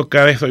 Yo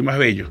cada vez soy más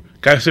bello,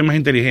 cada vez soy más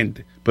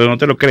inteligente, pero no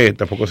te lo crees,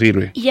 tampoco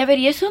sirve. Y a ver,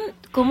 ¿y eso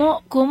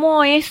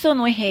cómo eso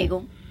no es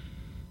ego?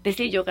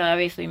 Decir, yo cada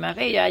vez soy más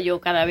bella, yo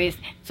cada vez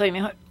soy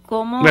mejor.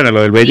 ¿Cómo? Bueno,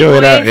 lo del bello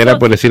era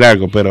por decir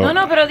algo, pero...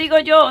 No, pero digo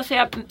yo, o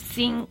sea,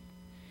 sin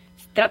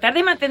tratar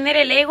de mantener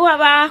el ego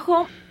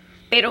abajo,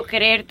 pero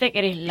creerte que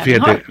eres la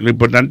mejor. Lo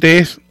importante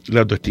es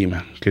la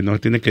autoestima, que no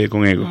tiene que ver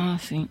con ego. Ah,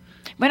 sí.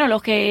 Bueno,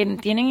 los que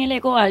tienen el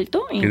ego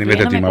alto, tienen la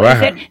autoestima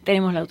baja.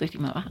 Tenemos la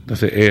autoestima baja.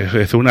 Entonces, eso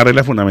es una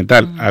regla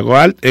fundamental.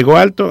 Ego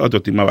alto,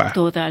 autoestima baja.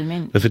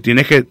 Totalmente. Entonces,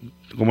 tienes que,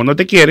 como no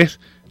te quieres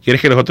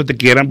que los otros te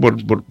quieran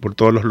por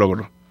todos los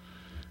logros.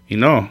 Y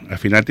no, al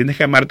final tienes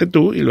que amarte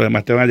tú y los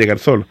demás te van a llegar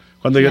solos.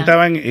 Cuando yo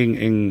estaba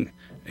en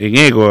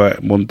ego,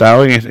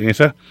 montado en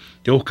esa,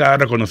 yo buscaba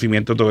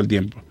reconocimiento todo el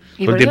tiempo.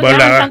 Y todo el tiempo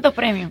hablaba, tantos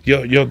premios.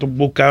 Yo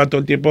buscaba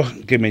todo el tiempo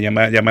que me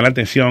llamara la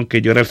atención,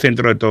 que yo era el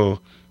centro de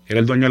todo, era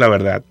el dueño de la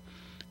verdad.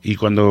 Y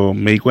cuando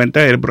me di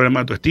cuenta era el problema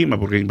de autoestima,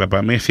 porque mi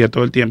papá me decía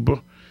todo el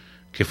tiempo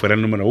que fuera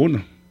el número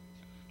uno.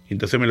 Y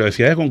entonces me lo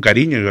decía con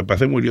cariño, mi papá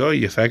se murió y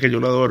ya sabe que yo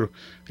lo adoro.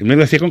 Él me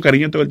lo decía con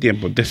cariño todo el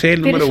tiempo. Entonces es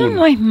el número uno. Pero eso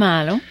no es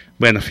malo.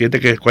 Bueno,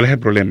 fíjate cuál es el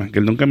problema, que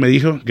él nunca me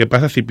dijo qué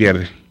pasa si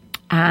pierdes.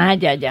 Ah,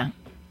 ya.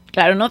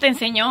 Claro, no te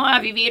enseñó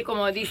a vivir,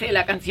 como dice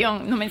la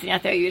canción, no me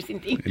enseñaste a vivir sin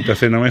ti.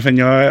 Entonces no me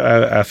enseñó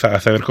a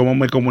saber cómo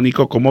me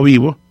comunico, cómo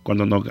vivo,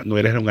 cuando no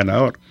eres un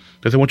ganador.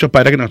 Entonces muchos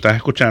padres que nos están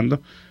escuchando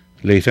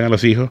le dicen a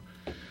los hijos,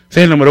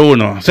 sé el número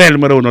uno,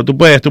 tú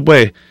puedes.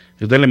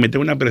 Entonces le meten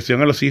una presión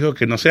a los hijos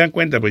que no se dan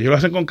cuenta, pues ellos lo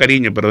hacen con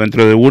cariño, pero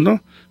dentro de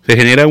uno se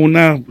genera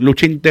una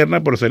lucha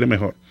interna por ser el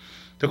mejor.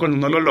 Entonces cuando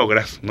no lo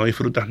logras, no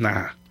disfrutas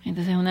nada.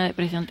 Entonces es una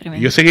depresión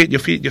tremenda. Yo sé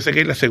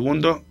que el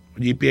segundo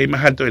GPA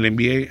más alto del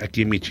MBA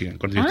aquí en Michigan,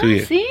 cuando yo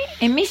estudié. Sí,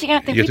 en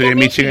Michigan. Yo estudié en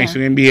Michigan, hice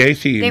un MBA,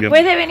 sí.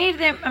 Después de venir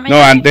de Miami.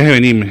 No, antes de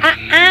venirme.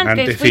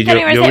 Antes sí,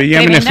 yo vine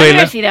a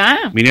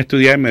Venezuela, vine a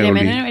estudiar y me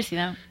devolví.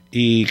 Universidad.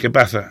 ¿Y qué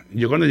pasa?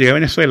 Yo cuando llegué a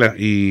Venezuela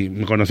y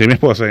me conocí a mi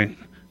esposa,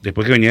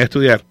 después que venía a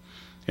estudiar,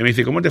 ella me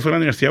dice, ¿cómo te fue a la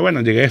universidad? Bueno,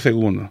 llegué de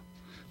segundo,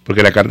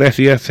 porque la carta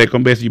decía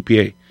Second Best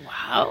GPA.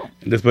 Wow.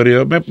 Entonces, pero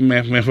yo me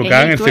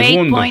enfocaba en el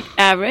segundo. Point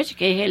average,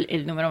 que es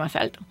el número más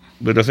alto.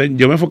 Pero entonces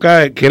yo me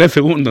enfocaba que era el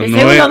segundo. El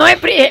segundo no es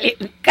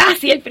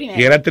casi el primero.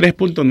 Que era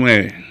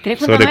 3.9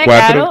 sobre 4,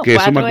 claro, que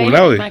es summa cum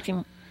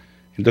laude.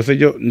 Entonces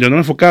yo no me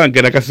enfocaba en que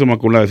era casi summa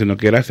cum laude, sino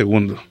que era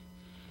segundo.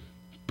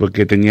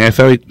 Porque tenía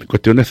esa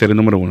cuestión de ser el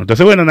número uno.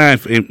 Entonces, bueno, nada,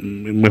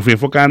 me fui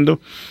enfocando.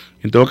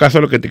 En todo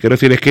caso, lo que te quiero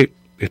decir es que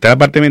está la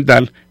parte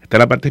mental, está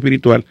la parte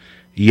espiritual,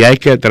 y hay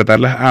que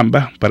tratarlas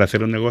ambas para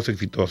hacer un negocio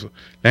exitoso.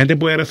 La gente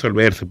puede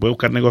resolverse, puede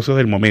buscar negocios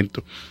del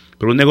momento,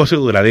 pero un negocio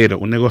duradero,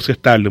 un negocio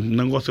estable, un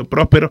negocio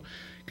próspero,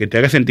 que te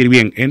haga sentir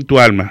bien en tu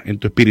alma, en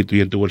tu espíritu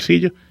y en tu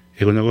bolsillo,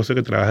 es un negocio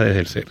que trabaja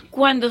desde el ser.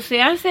 Cuando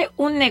se hace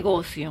un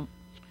negocio,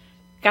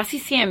 casi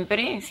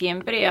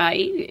siempre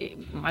hay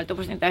un alto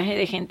porcentaje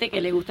de gente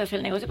que le gusta hacer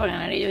el negocio para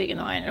ganar ellos y que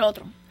no ganen el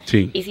otro.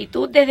 Sí. Y si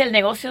tú desde el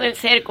negocio del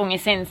ser, con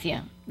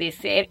esencia, de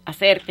ser,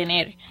 hacer,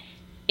 tener,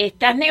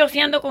 estás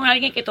negociando con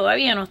alguien que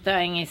todavía no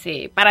está en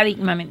ese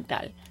paradigma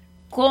mental,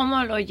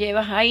 ¿cómo lo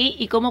llevas ahí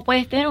y cómo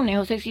puedes tener un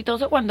negocio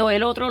exitoso cuando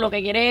el otro lo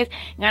que quiere es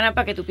ganar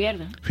para que tú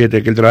pierdas?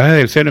 Fíjate que el trabajo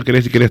desde el ser no quiere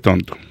decir que eres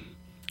tonto.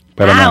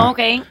 Para nada. Ok.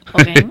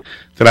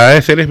 Trabajar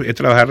de ser es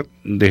trabajar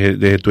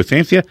desde tu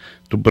esencia,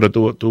 pero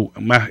tú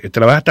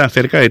trabajas tan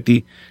cerca de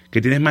ti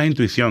que tienes más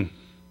intuición.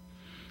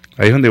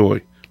 Ahí es donde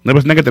voy. Una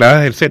persona que trabaja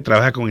desde el ser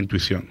trabaja con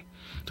intuición.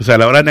 Entonces a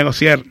la hora de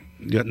negociar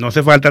no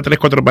hace falta 3,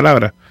 4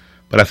 palabras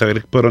para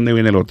saber por dónde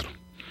viene el otro.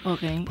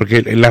 Okay.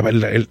 Porque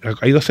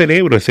hay dos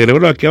cerebros, el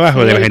cerebro aquí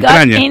abajo de las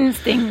entrañas.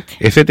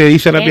 Ese te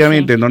dice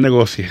rápidamente, no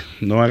negocies,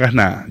 no hagas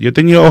nada. Yo he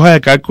tenido hojas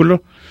de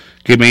cálculo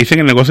que me dicen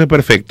el negocio es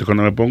perfecto.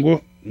 Cuando me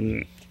pongo...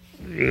 y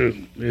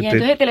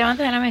entonces te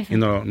levantas de la mesa. Y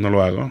no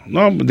lo hago.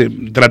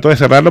 Trato de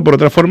cerrarlo por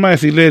otra forma,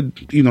 decirle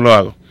y no lo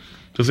hago.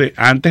 Entonces,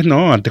 antes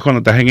cuando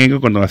estás en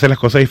ego, cuando haces las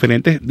cosas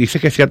diferentes, dices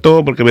que sea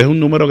todo porque ves un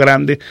número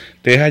grande,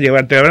 te dejas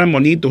llevar, te hablan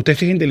bonito, usted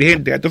sí es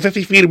inteligente, entonces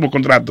sí firmo el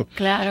contrato.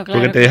 Claro.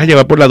 Porque te dejas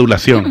llevar por la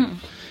adulación.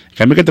 En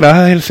cambio que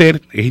trabajas desde el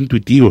ser, es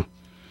intuitivo.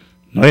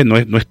 No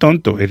es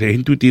tonto, es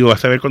intuitivo,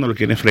 vas a ver cuando lo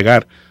quieren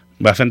fregar.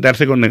 Va a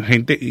sentarse con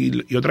gente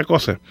y otra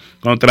cosa.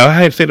 Cuando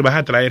trabajas el ser, vas a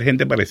atraer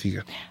gente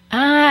parecida.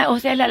 O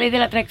sea, es la ley de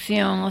la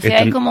atracción. O sea,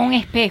 es como un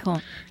espejo.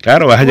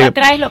 Claro, vas a llegar. Tú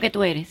atraes lo que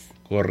tú eres.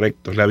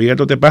 Correcto. La vida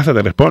no te pasa,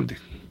 te responde.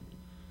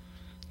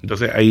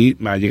 Entonces ahí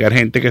va a llegar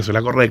gente que es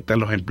la correcta,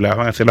 los empleados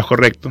van a ser los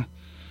correctos,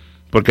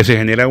 porque se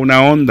genera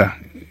una onda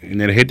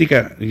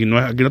energética, y aquí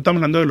no estamos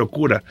hablando de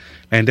locura,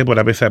 la gente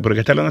podrá pensar, ¿pero qué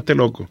está hablando este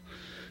loco?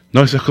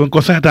 No, eso son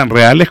cosas tan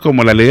reales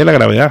como la ley de la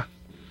gravedad.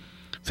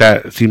 O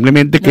sea,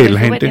 simplemente que la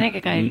gente... Tiene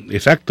que caer.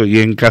 Exacto, y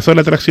en caso de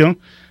la atracción,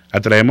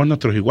 atraemos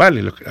nuestros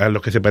iguales, a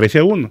los que se parece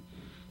a uno.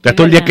 Estás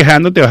todo el día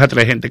quejándote, vas a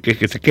traer gente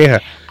que se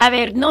queja. A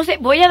ver, no sé,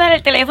 voy a dar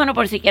el teléfono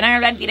por si quieran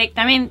hablar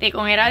directamente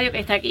con Heradio, que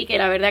está aquí, que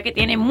la verdad que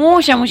tiene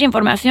mucha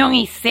información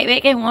y se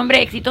ve que es un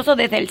hombre exitoso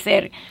desde el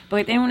ser,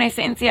 porque tiene una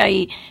esencia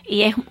y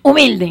es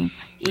humilde.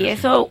 Y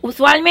eso,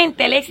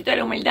 usualmente el éxito y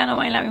la humildad no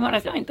van en la misma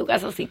oración, en tu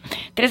caso sí.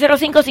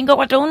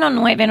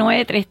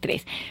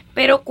 305-541-9933.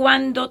 Pero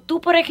cuando tú,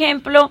 por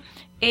ejemplo,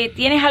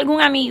 tienes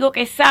algún amigo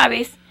que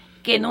sabes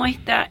que no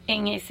está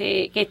en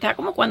ese, que está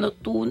como cuando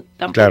tú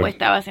tampoco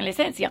estabas en la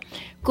esencia,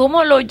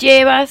 ¿cómo lo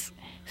llevas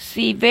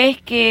si ves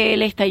que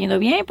le está yendo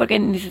bien? Porque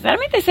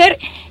necesariamente ser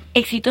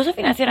exitoso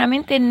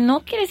financieramente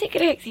no quiere decir que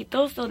eres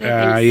exitoso desde el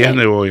ser. Ahí es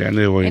donde voy.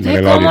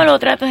 Entonces, ¿cómo lo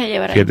tratas de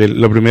llevar? Fíjate,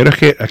 lo primero es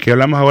que aquí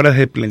hablamos ahora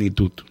de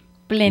plenitud.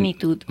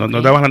 Plenitud. No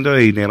estamos hablando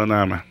de dinero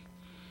nada más.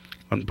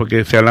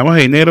 Porque si hablamos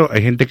de dinero,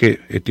 hay gente que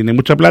tiene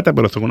mucha plata,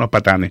 pero son unos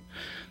patanes.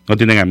 No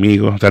tienen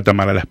amigos, tratan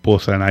mal a la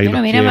esposa, nadie los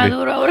quiere. Mira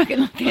Maduro ahora que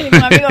no tiene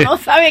ningún amigo, no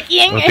sabe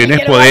quién es.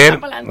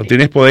 No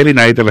tienes poder y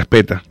nadie te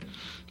respeta.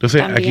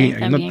 Entonces,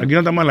 También. aquí no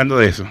estamos hablando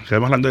de eso,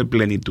 estamos hablando de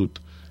plenitud.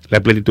 La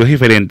plenitud es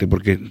diferente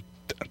porque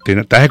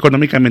estás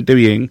económicamente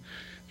bien,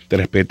 te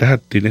respetas,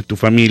 tienes tu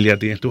familia,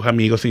 tienes tus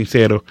amigos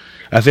sinceros,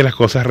 haces las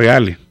cosas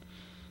reales.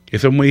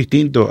 Eso es muy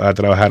distinto a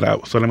trabajar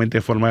solamente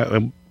de forma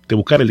de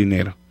buscar el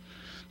dinero.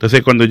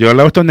 Entonces, cuando yo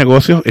hablaba de estos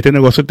negocios, este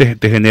negocio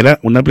te genera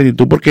una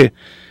plenitud porque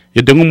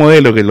yo tengo un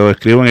modelo que lo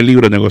describo en el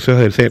libro Negocios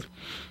del Ser,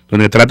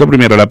 donde trato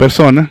primero a la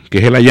persona, que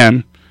es el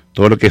IAM,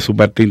 todo lo que es su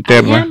parte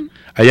interna.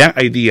 IAM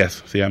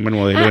Ideas, se llama el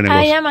modelo de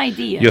negocio. IAM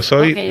Ideas. Yo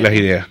soy las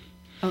ideas.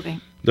 Okay.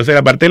 Entonces,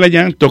 la parte del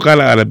IAM toca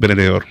al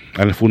emprendedor,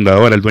 al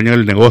fundador, al dueño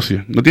del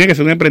negocio. No tiene que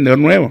ser un emprendedor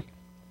nuevo.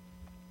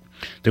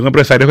 Tengo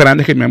empresarios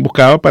grandes que me han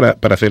buscado para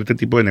hacer este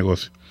tipo de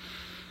negocio.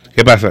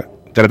 ¿Qué pasa?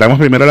 Tratamos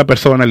primero a la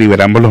persona,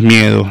 liberamos los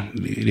miedos,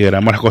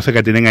 liberamos las cosas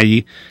que tienen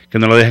allí, que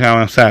no lo dejan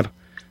avanzar.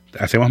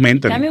 Hacemos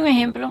mentoring. Dame un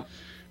ejemplo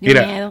de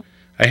miedo.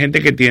 Hay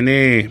gente que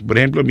tiene, por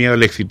ejemplo, miedo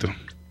al éxito.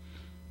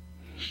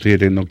 Sí,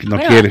 no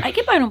bueno, quiere. Hay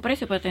que pagar un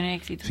precio para tener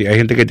éxito. Sí, hay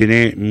gente que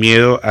tiene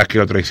miedo a que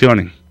lo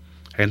traicionen.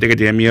 Hay gente que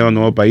tiene miedo a un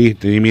nuevo país,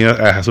 tiene miedo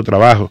a su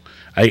trabajo.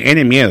 Hay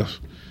N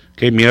miedos.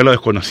 Que hay miedo a lo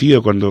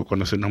desconocido cuando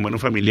se nos muere un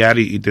familiar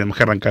y tenemos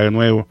que arrancar de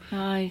nuevo.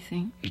 Ay,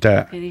 sí. O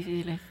sea, qué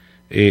difícil es.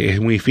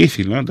 Es muy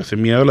difícil, ¿no? Entonces,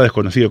 miedo a lo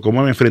desconocido.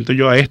 ¿Cómo me enfrento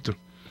yo a esto?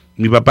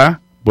 Mi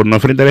papá, por no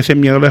enfrentar ese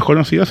miedo a lo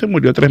desconocido, se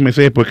murió 3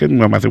 meses después que mi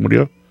mamá se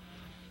murió.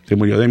 Se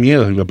murió de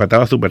miedo. Mi papá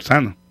estaba súper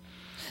sano.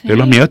 Sí. Entonces,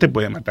 los miedos te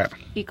pueden matar.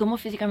 ¿Y cómo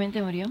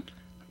físicamente murió?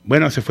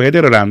 Bueno, se fue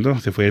deteriorando,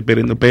 se fue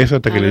perdiendo peso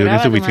hasta que le dio una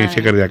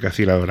insuficiencia cardíaca.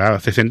 Sí, la adoraba.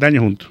 60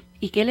 años juntos.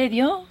 ¿Y qué le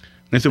dio?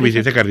 Una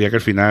insuficiencia cardíaca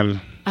al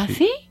final. ¿Ah,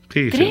 sí?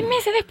 Sí. 3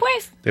 meses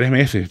después. 3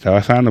 meses,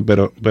 estaba sano,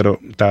 pero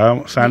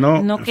estaba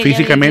sano no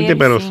físicamente,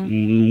 pero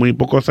muy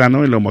poco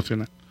sano en lo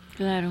emocional.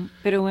 Claro,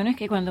 pero bueno, es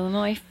que cuando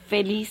uno es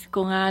feliz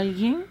con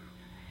alguien,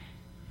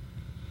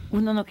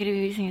 uno no quiere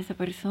vivir sin esa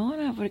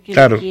persona porque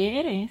lo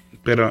quieres.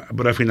 Pero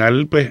al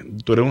final, pues,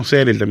 tú eres un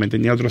ser, él también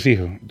tenía otros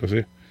hijos,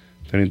 entonces...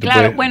 También claro,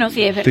 puedes, bueno,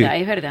 sí, es verdad,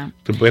 es verdad.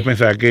 Tú puedes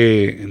pensar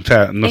que... O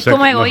sea, no es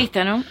como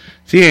egoísta, ¿no?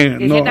 Sí,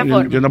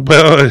 yo no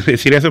puedo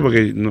decir eso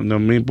porque no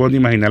me puedo ni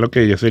imaginar lo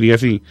que yo sería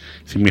sin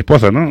mi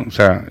esposa, ¿no? O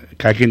sea,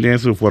 cada quien tiene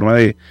su forma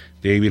de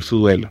vivir su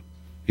duelo.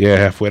 Y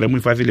desde afuera es muy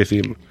fácil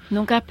decirlo.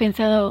 ¿Nunca has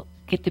pensado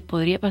que te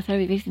podría pasar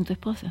vivir sin tu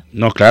esposa?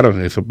 No, claro,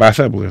 eso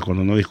pasa porque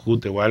cuando uno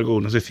discute o algo,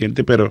 uno se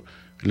siente, pero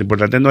lo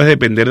importante no es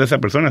depender de esa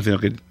persona, sino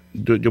que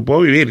yo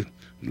puedo vivir.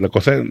 La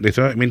cosa de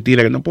eso es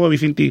mentira, que no puedo vivir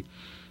sin ti.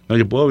 No,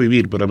 yo puedo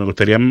vivir, pero me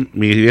gustaría, mi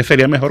vida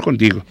sería mejor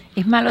contigo.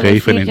 Es malo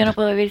decir, yo no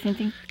puedo vivir sin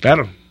ti.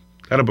 Claro,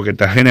 porque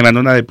estás generando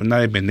una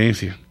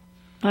dependencia.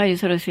 Ay, yo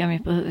se lo decía a mi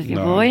esposo,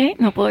 oye,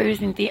 no puedo vivir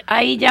sin ti.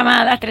 Hay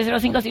llamadas,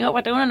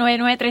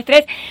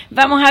 305-541-9933.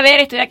 Vamos a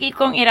ver, estoy aquí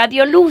con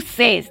Heradio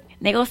Luces,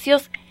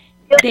 Negocios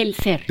del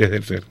Ser. Desde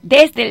el ser.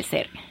 Desde el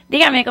ser.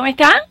 Dígame, ¿cómo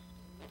está?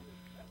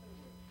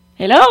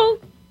 Hello.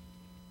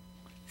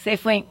 Se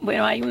fue.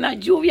 Bueno, hay una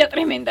lluvia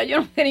tremenda,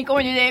 yo no sé ni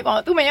cómo yo llegué.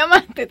 Cuando tú me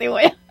llamaste, te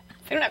voy a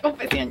hacer una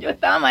confesión. Yo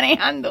estaba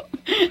manejando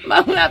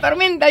bajo una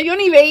tormenta, yo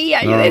ni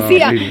veía, yo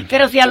decía,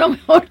 pero si a lo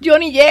mejor yo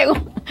ni llego.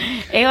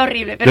 Es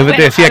horrible. Pero bueno,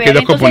 te decía que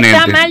dos componentes.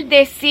 Está mal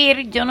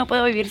decir, yo no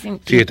puedo vivir sin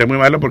ti. Sí, está muy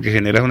malo porque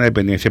generas una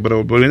dependencia.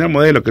 Pero volviendo al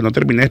modelo que no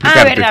terminé de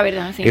explicarte.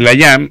 Verdad, sí. El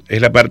IAM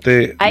es la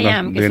parte...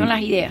 IAM, que son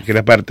las ideas. Que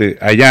la parte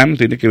IAM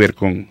tiene que ver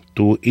con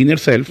tu inner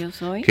self,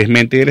 que es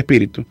mente y el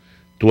espíritu,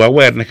 tu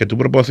awareness, que es tu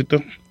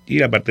propósito, y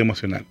la parte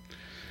emocional.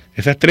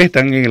 Esas 3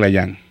 están en el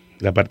IAM,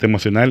 la parte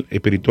emocional,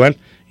 espiritual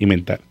y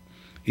mental.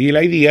 Y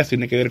la idea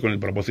tiene que ver con el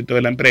propósito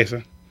de la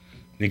empresa,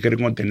 tiene que ver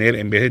con tener,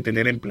 en vez de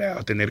tener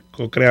empleados, tener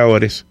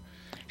co-creadores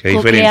 ¿Qué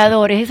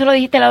co-creadores, eso lo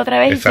dijiste la otra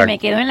vez. Exacto. Y se me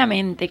quedó en la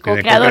mente.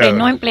 Co-creadores,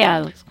 no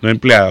empleados. No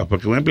empleados,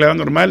 porque un empleado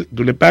normal,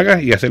 tú le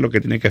pagas y hace lo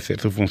que tiene que hacer,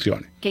 sus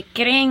funciones. Que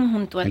creen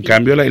junto a ti. En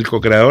cambio, el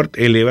co-creador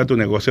eleva tu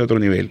negocio a otro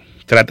nivel.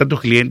 Trata a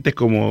tus clientes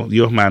como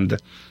Dios manda.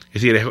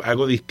 Es decir, es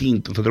algo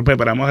distinto. Nosotros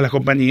preparamos a las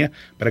compañías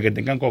para que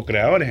tengan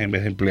co-creadores en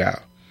vez de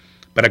empleados.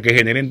 Para que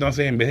genere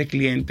entonces, en vez de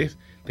clientes,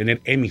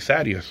 tener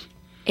emisarios.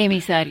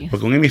 Emisarios.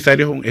 Porque un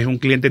emisario es un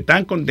cliente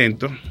tan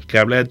contento que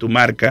habla de tu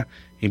marca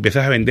y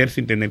empiezas a vender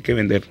sin tener que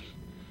vender.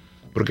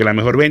 Porque la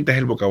mejor venta es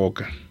el boca a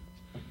boca.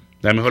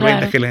 La mejor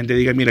venta es que la gente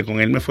diga, mira,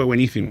 con él me fue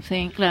buenísimo.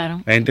 Sí,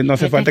 claro. La gente no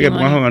hace falta que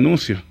pongas un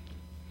anuncio.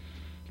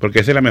 Porque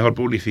esa es la mejor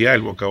publicidad,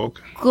 el boca a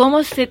boca.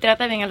 ¿Cómo se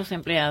trata bien a los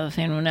empleados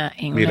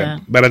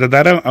Para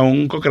tratar a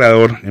un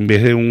co-creador en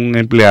vez de un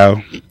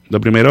empleado, lo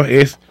primero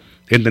es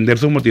entender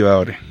sus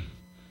motivadores.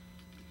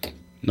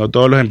 No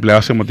todos los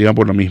empleados se motivan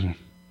por lo mismo.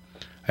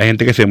 Hay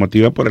gente que se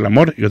motiva por el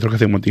amor y otros que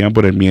se motivan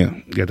por el miedo.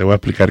 Ya te voy a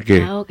explicar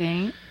qué.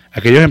 Okay.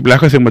 Aquellos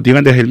empleados que se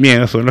motivan desde el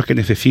miedo son los que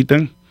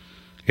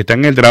están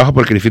en el trabajo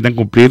porque necesitan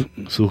cumplir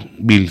sus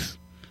bills.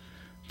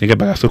 Tienen que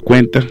pagar sus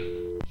cuentas.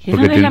 ¿Eso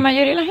no es la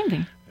mayoría de la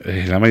gente?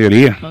 Es la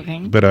mayoría,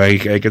 pero hay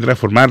que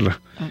transformarla.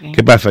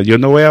 ¿Qué pasa? Yo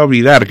no voy a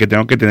olvidar que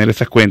tengo que tener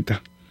esas cuentas,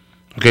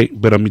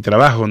 pero mi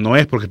trabajo no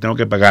es porque tengo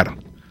que pagar.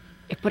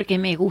 Es porque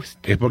me gusta.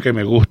 Es porque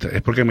me gusta,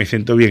 es porque me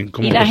siento bien.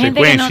 Como ¿Y la gente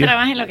que no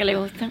trabaja en lo que le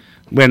gusta?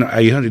 Bueno,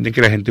 ahí es donde tiene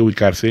que la gente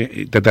ubicarse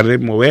y tratar de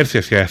moverse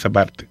hacia esa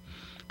parte.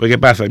 Porque ¿qué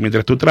pasa?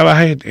 Mientras tú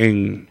trabajes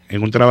en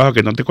un trabajo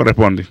que no te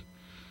corresponde,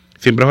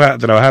 siempre vas a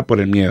trabajar por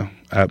el miedo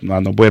a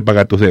no poder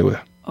pagar tus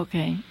deudas.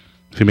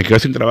 Si me quedo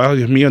sin trabajo,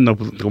 Dios mío, no,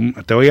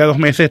 te voy a 2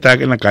 meses de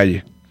estar en la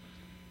calle.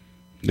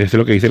 Eso es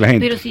lo que dice la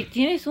gente. Pero si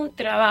tienes un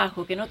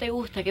trabajo que no te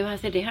gusta, ¿qué vas a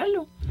hacer?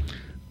 ¿Dejarlo?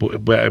 Pues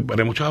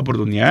hay muchas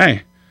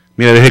oportunidades.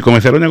 Mira, desde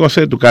comenzar un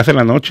negocio de tu casa en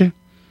la noche,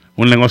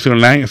 un negocio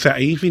online, o sea,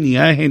 hay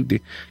infinidad de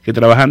gente que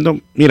trabajando.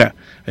 Mira,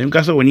 hay un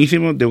caso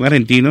buenísimo de un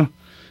argentino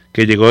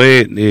que llegó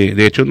de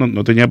hecho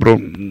no tenía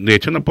de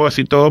hecho no puedo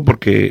decir todo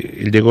porque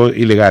él llegó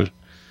ilegal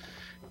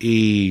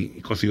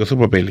y consiguió sus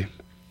papeles.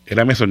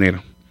 Era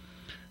mesonero.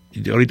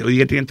 Y hoy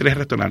día tienen 3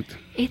 restaurantes.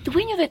 ¿Es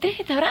dueño de 3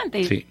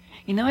 restaurantes? Sí.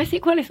 Y no voy a decir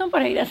cuáles son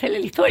para ir a hacerle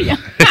la historia.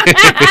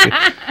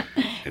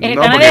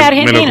 No,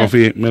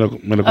 porque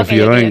me lo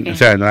consiguieron, o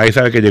sea, nadie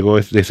sabe que llegó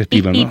de ese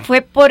estilo, ¿no? ¿Y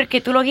fue porque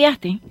tú lo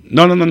guiaste?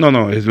 No,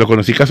 lo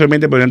conocí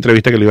casualmente por una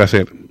entrevista que le iba a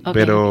hacer,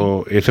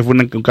 pero ese fue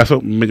un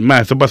caso,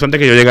 más, eso pasó antes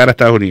que yo llegara a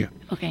Estados Unidos.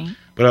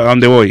 Pero a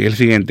donde voy es el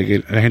siguiente,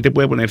 que la gente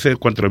puede ponerse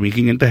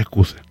 4.500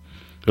 excusas,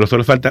 pero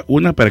solo falta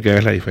una para que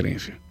hagas la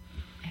diferencia.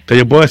 O sea,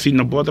 yo puedo decir,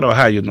 no puedo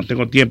trabajar, yo no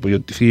tengo tiempo, yo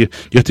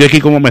estoy aquí,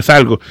 como me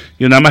salgo,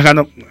 yo nada más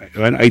gano,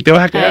 bueno, ahí te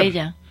vas a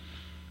quedar.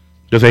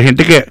 Entonces hay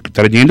gente que,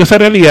 trayendo esa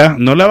realidad,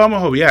 no la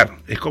vamos a obviar.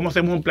 Es como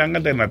hacemos un plan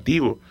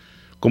alternativo.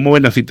 Como,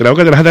 bueno, si trabajo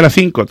que trabajas a las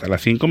 5, a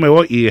las 5 me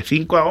voy, y de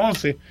 5 a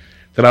 11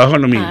 trabajo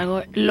en lo mío.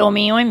 Hago lo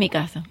mío en mi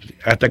casa.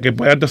 Hasta que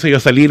pueda entonces yo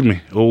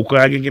salirme, o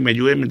buscar a alguien que me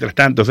ayude mientras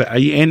tanto. O sea,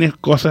 hay N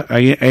cosas,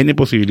 hay N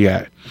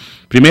posibilidades.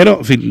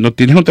 Primero, si no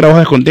tienes un trabajo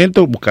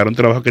descontento, buscar un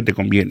trabajo que te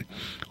conviene.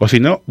 O si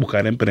no,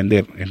 buscar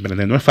emprender.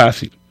 Emprender no es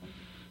fácil,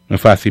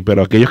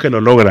 pero aquellos que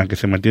lo logran, que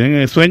se mantienen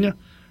en el sueño,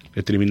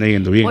 les termina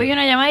yendo bien. Voy a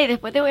una llamada y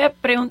después te voy a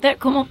preguntar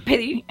cómo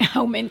pedir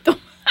aumento.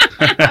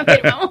 A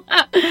ver, vamos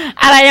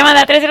a la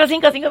llamada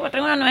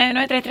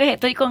 305-541-9933.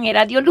 Estoy con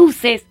Heradio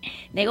Luces,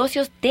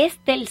 Negocios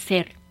desde el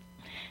ser.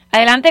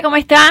 Adelante, ¿cómo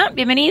está?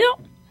 Bienvenido.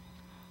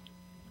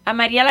 A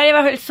María, Laria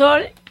Bajo el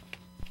sol.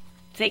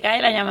 Se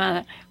cae la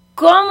llamada.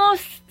 ¿Cómo,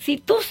 si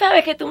tú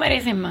sabes que tú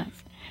mereces más,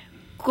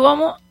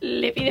 cómo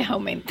le pides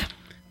aumento?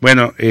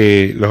 Bueno,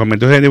 los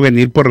aumentos deben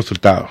venir por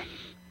resultados.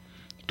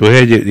 Tú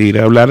debes ir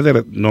a hablar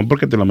no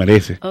porque te lo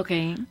mereces.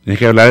 Tienes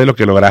que hablar de lo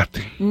que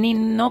lograste. Ni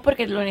no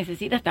porque lo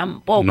necesitas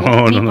tampoco,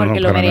 ni porque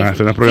lo mereces,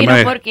 sino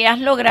porque has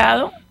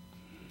logrado.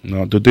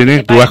 No, tú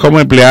vas como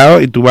empleado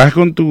y tú vas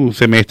con tu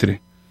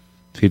semestre.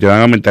 Si te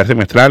van a aumentar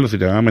semestral o si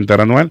te van a aumentar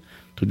anual,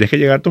 tú tienes que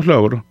llegar a tus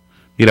logros.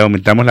 Mira,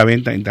 aumentamos la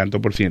venta en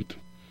tanto por ciento.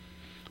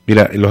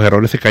 Mira, los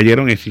errores se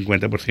cayeron en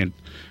 50%.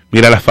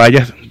 Mira, las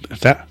fallas, o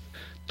sea,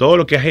 todo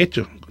lo que has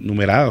hecho,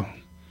 numerado.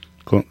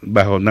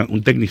 Bajo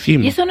un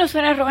tecnicismo. ¿Y eso no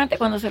suena arrogante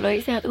cuando se lo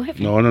dices a tu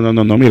jefe? No,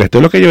 mira, esto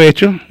es lo que yo he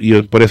hecho y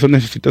yo por eso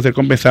necesito ser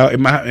compensado. Es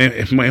más,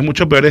 es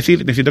mucho peor decir,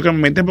 necesito que me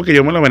aumenten porque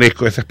yo me lo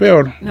merezco. Eso es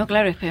peor. No,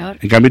 claro, es peor.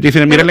 En cambio te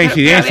dicen, mira la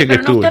incidencia que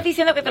tuve. Pero no estás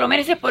diciendo que te lo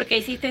mereces porque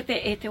hiciste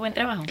este buen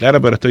trabajo.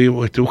 Claro, pero estoy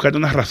buscando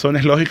unas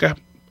razones lógicas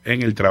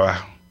en el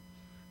trabajo.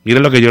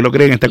 Mira lo que yo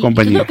logré en esta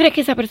compañía. ¿Tú no crees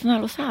que esa persona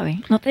lo sabe?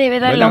 No te debe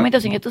dar el aumento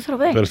sin que tú se lo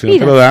des. Pero si no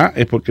te lo da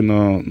es porque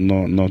no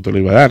te lo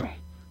iba a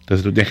dar.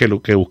 Entonces tú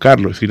tienes que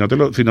buscarlo. Si no te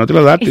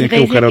lo da, tienes que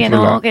buscar otro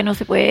lado. Que no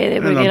se puede.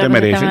 No te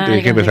merecen,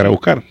 tienes que empezar a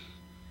buscar.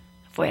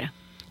 Fuera.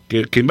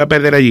 ¿Quién va a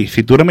perder allí?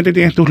 Si tú realmente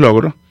tienes tus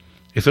logros,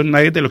 eso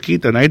nadie te lo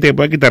quita, nadie te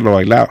puede quitar lo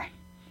bailado.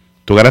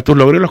 Tú agarras tus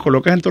logros y los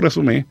colocas en tu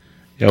resumen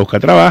y a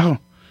buscar trabajo.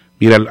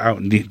 Mira,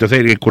 entonces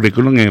el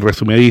currículum en el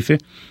resumen dice,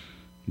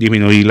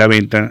 disminuí la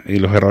venta y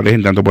los errores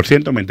en tanto por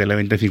ciento, aumenté la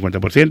venta en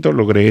 50%,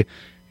 logré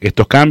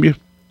estos cambios,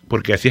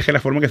 porque así es que es la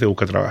forma que se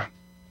busca trabajo.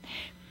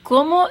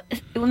 ¿Cómo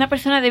una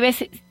persona debe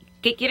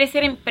que quiere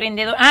ser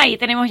emprendedor. Ahí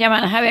tenemos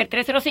llamadas. A ver,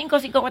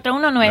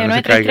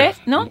 305-541-9933.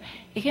 ¿No?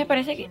 Es que me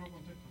parece que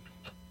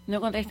no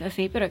contesta,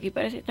 sí, pero aquí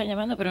parece que están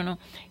llamando, pero no.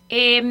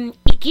 Y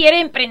quiere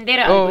emprender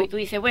algo. Y tú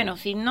dices, bueno,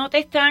 si no te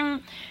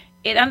están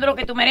dando lo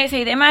que tú mereces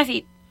y demás,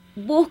 y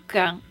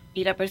busca,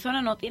 y la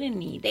persona no tiene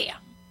ni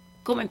idea.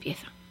 ¿Cómo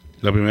empieza?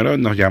 Lo primero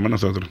nos llama a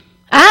nosotros.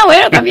 Ah,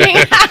 bueno, también.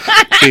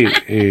 Sí,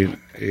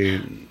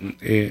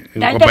 en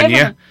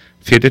compañía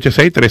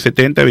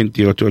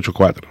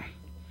 786-370-2884.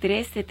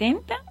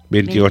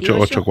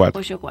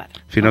 370-2884.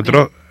 Si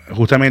nosotros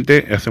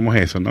justamente hacemos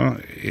eso, ¿no?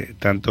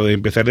 Tanto de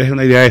empezar desde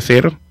una idea de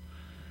cero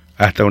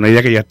hasta una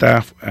idea que ya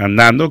está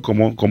andando,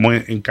 cómo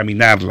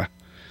encaminarla.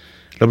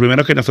 Lo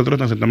primero es que nosotros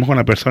nos sentamos con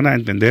la persona a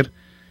entender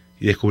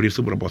y descubrir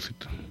su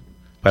propósito.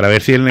 Para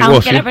ver si el negocio...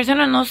 Aunque la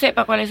persona no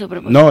sepa cuál es su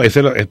propósito. No,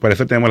 para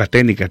eso tenemos las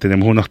técnicas,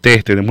 tenemos unos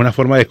test, tenemos una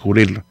forma de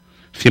descubrirlo.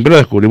 Siempre lo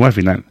descubrimos al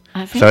final.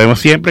 ¿Ah, sí? Sabemos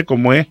siempre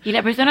cómo es. Y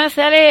la persona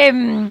sale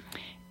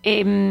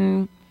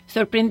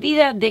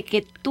sorprendida de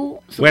que tú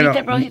supiste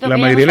el propósito. La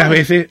que mayoría de ella no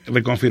las sabe. veces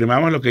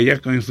reconfirmamos lo que ella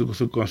con su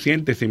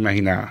subconsciente se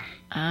imaginaba.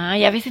 Ah,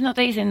 y a veces no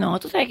te dicen, no,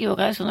 tú estás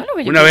equivocado, eso no es lo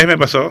que yo Una vez quiero.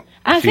 me pasó.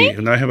 ¿Ah, sí?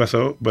 Una vez me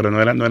pasó, pero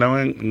no era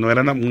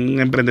un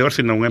emprendedor,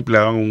 sino un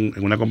empleado en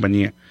una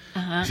compañía.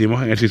 Ajá.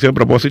 Hicimos ejercicio de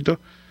propósito,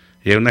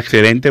 y era un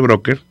excelente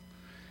broker,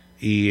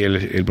 y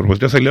el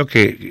propósito salió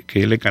que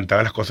él le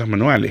encantaba las cosas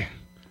manuales,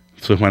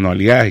 sus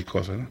manualidades y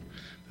cosas, ¿no?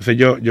 Entonces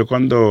yo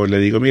cuando le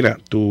digo, mira,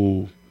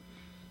 tu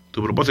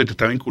propósito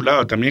está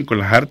vinculado también con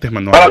las artes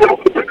manuales.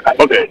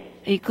 Okay.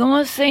 ¿Y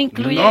cómo se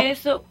incluye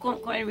eso con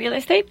el real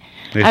estate?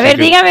 Es A ver,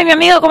 que- dígame, mi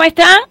amigo, ¿cómo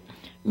está?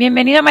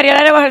 Bienvenido a María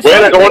Laria Bajo el Sol.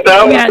 Buenas, ¿cómo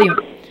estamos? Heradio.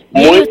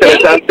 Muy ¿Bien usted?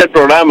 interesante el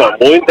programa,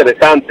 muy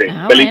interesante.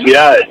 Ah,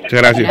 Felicidades.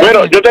 Muchas gracias.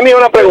 Bueno, yo tenía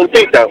una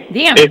preguntita.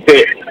 Dígame.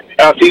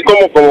 Así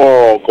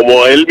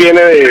como él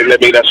viene de la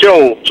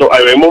emigración,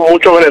 vemos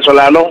muchos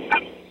venezolanos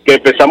que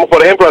empezamos,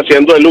 por ejemplo,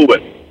 haciendo el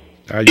Uber.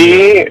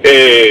 Y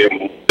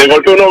de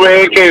golpe uno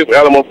ve que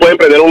a lo mejor puede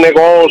emprender un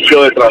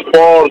negocio de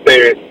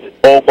transporte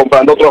o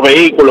comprando otros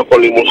vehículos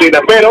con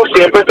limusinas, pero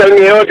siempre está el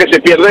miedo de que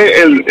se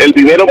pierde el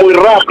dinero muy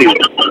rápido.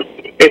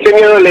 ¿Ese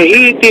miedo es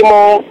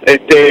legítimo?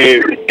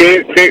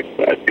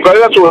 ¿Cuál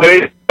es la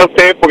sugerencia de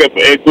usted? Porque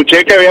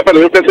escuché que había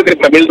perdido usted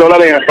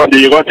 $70,000 cuando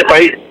llegó a este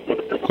país.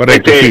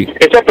 Correcto, sí.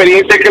 Esa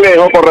experiencia que le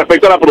dejó con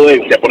respecto a la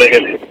prudencia, por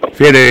ejemplo.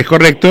 Fíjate, es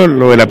correcto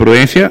lo de la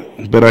prudencia,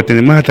 pero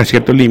tenemos hasta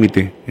cierto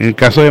límite. En el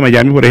caso de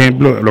Miami, por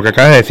ejemplo, lo que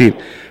acabas de decir,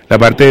 la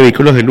parte de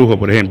vehículos de lujo,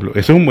 por ejemplo,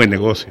 eso es un buen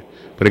negocio,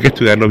 pero hay que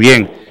estudiarlo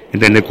bien,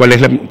 entender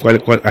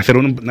hacer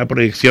una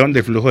proyección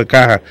de flujo de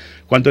caja,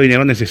 cuánto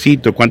dinero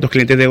necesito, cuántos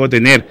clientes debo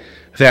tener.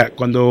 O sea,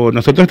 cuando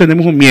nosotros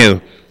tenemos un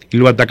miedo y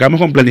lo atacamos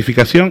con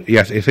planificación, y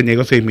ese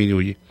miedo se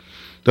disminuye.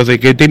 Entonces,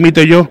 ¿qué te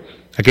invito yo?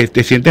 A que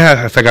te sientes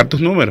a sacar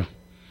tus números.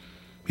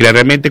 Mira,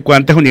 realmente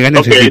cuántas unidades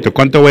necesito,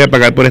 cuánto voy a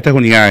pagar por estas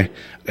unidades,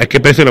 a qué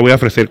precio lo voy a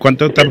ofrecer,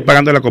 cuánto está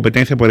pagando la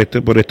competencia por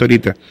esto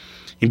ahorita.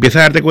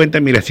 Empiezas a darte cuenta,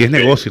 mira, si es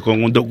negocio,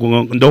 con 2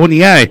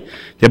 unidades,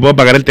 ya puedo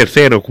pagar el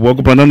tercero, puedo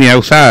comprar una unidad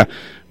usada,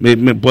 me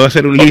puedo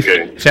hacer un list.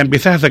 O sea,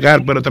 empiezas a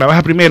sacar, pero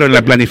trabaja primero en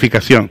la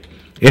planificación.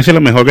 Eso es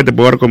lo mejor que te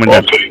puedo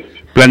recomendar.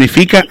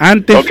 Planifica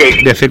antes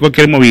de hacer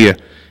cualquier movida.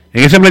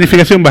 En esa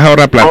planificación vas a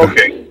ahorrar plata.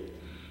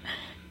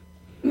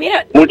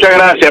 Mira, Muchas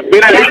gracias.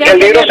 Mira, el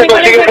libro se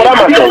consigue por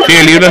Amazon. Sí,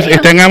 el libro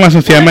está en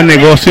Amazon, se llama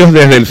Negocios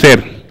desde el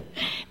ser.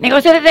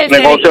 Negocios desde el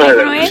Negocios ser.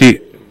 desde- ¿No es?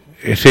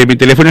 Sí, mi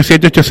teléfono es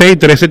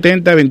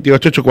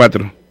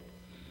 786-370-2884.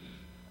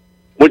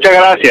 Muchas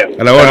gracias.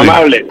 A la orden.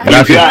 Amable.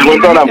 Gracias. Felicidades, buen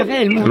programa. Jefe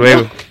del mundo.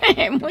 Luego.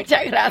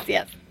 Muchas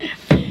gracias.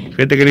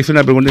 Fíjate que le hice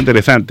una pregunta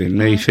interesante.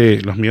 Me dice,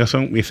 ¿esos miedos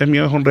son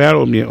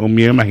reales o un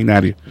miedo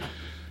imaginario?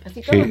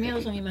 Así todos los Sí.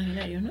 miedos son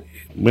imaginarios, ¿no?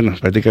 Bueno,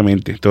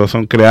 prácticamente, todos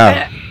son creados.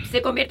 Pero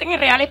se convierten en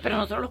reales, pero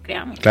nosotros los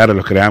creamos. Claro,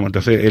 los creamos.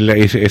 Entonces,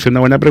 es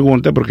una buena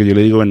pregunta porque yo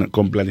le digo, bueno,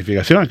 con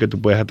planificación es que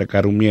tú puedes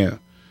atacar un miedo.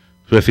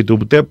 Entonces, si tú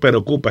te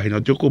preocupas y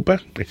no te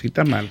ocupas, pues sí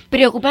estás mal.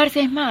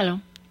 Preocuparse es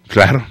malo.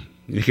 Claro,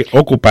 es que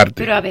ocuparte.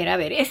 Pero a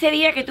ver, ese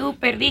día que tú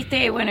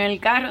perdiste, bueno, el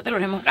carro, te lo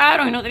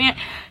remolcaron y no tenías...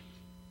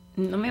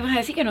 No me vas a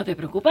decir que no te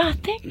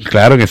preocupaste.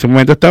 Claro, en ese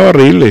momento estaba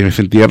horrible, me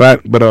sentía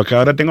raro, pero acá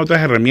ahora tengo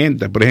otras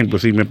herramientas. Por ejemplo,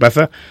 si me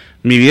pasa,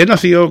 mi vida no ha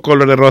sido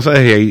color de rosa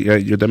desde ahí,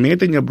 yo también he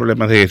tenido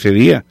problemas desde ese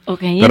día,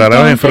 Ok, pero ahora los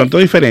entonces, enfrento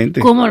diferente.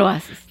 ¿Cómo lo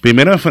haces?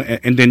 Primero,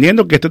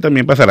 entendiendo que esto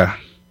también pasará.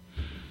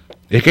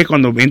 Es que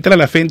cuando entra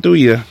la fe en tu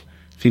vida,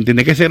 sin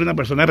tener que ser una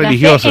persona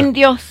religiosa, La fe en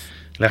Dios.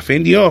 la fe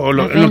en Dios o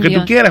La fe lo en que tú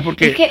Dios. quieras,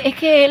 porque Es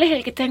que Él es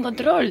el que está en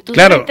control. Tú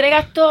Claro. le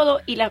entregas todo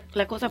y la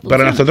cosa funciona.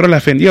 para nosotros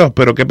la fe en Dios,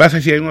 pero ¿qué pasa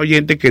si hay un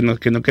oyente que no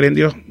cree en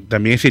Dios?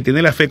 También si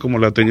tiene la fe como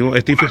lo tenía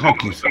Stephen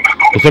Hawking,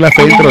 puso la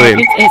fe dentro de él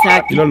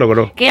Exacto. y lo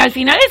logró. Que al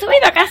final de su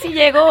vida casi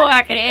llegó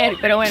a creer.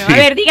 Pero bueno, Sí. a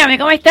ver, dígame,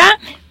 ¿cómo está?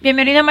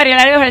 Bienvenido a María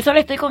Laria Bajo el Sol.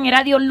 Estoy con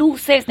Heradio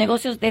Luces,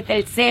 Negocios desde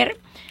el ser.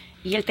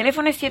 Y el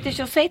teléfono es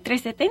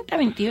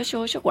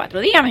 786-370-2884.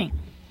 Dígame,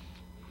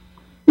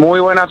 Muy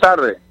buenas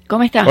tardes.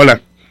 ¿cómo está? Hola,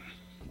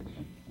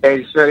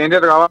 Excelente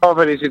trabajo,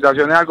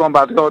 felicitaciones al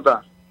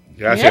compatriota.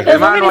 gracias. Pero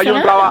Hermano, son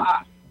venezolanos.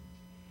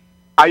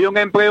 hay un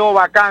empleo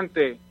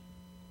vacante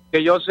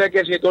que yo sé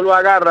que si tú lo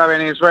agarras,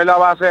 Venezuela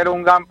va a ser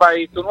un gran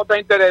país. ¿Tú no estás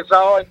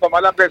interesado en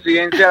tomar la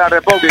presidencia de la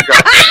República?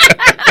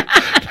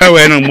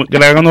 Bueno,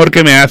 gran honor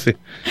que me hace.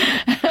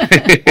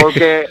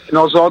 Porque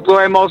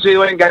nosotros hemos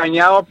sido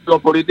engañados por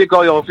los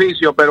políticos de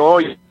oficio, pero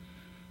hoy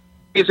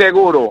estoy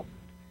seguro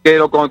que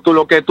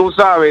lo que tú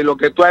sabes, lo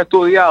que tú has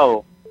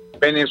estudiado,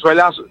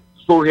 Venezuela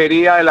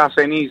surgiría de la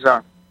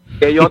ceniza.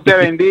 Que Dios te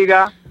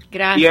bendiga.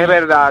 Gracias. Y es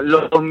verdad,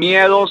 los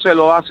miedos se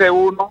los hace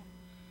uno,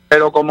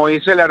 pero como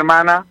dice la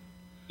hermana,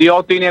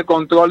 Dios tiene el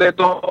control de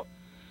todo.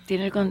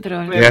 Tiene el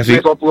control. Es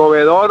nuestro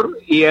proveedor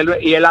y él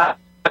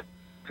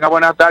una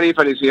buena tarde y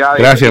felicidades.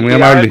 Gracias, muy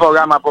amable.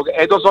 Programa, porque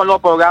estos son los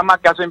programas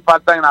que hacen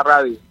falta en la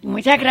radio.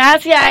 Muchas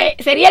gracias.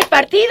 Sería el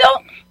partido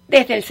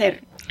desde el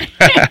ser.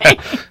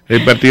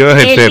 El partido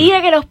desde el ser. El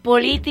día que los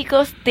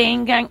políticos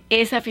tengan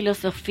esa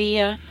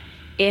filosofía,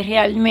 es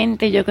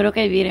realmente, yo creo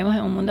que viviremos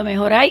en un mundo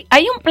mejor. Hay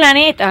un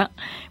planeta,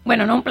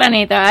 bueno, no un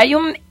planeta, hay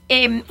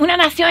una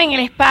nación en el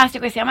espacio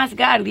que se llama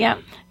Asgardia.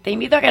 Te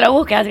invito a que lo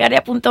busques,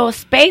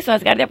 asgardia.space o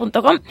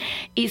asgardia.com,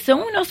 y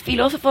son unos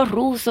filósofos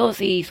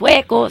rusos y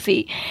suecos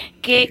y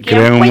que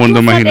crean han un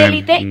mundo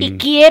satélite imaginal y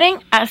quieren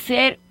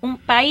hacer un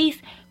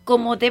país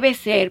como debe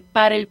ser,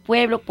 para el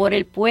pueblo, por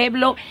el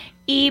pueblo,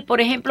 y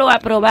por ejemplo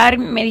aprobar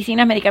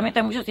medicinas,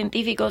 medicamentos a muchos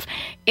científicos,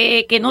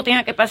 que no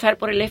tengan que pasar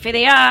por el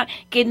FDA,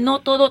 que no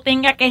todo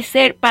tenga que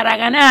ser para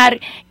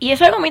ganar, y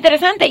eso es algo muy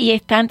interesante, y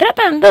están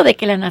tratando de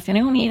que las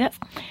Naciones Unidas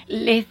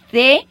les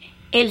dé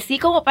el sí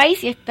como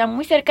país, y está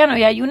muy cercano,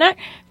 y hay una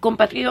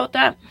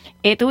compatriota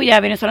tuya,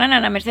 venezolana,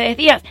 Ana Mercedes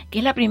Díaz, que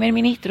es la primer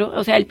ministro,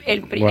 o sea,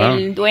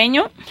 el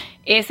dueño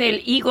es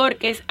el Igor,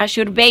 que es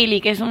Ashur Bailey,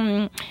 que es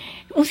un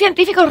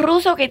científico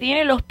ruso que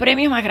tiene los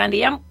premios más grandes,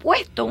 y han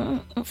puesto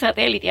un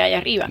satélite allá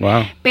arriba.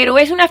 Wow. Pero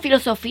es una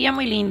filosofía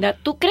muy linda.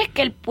 ¿Tú crees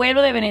que el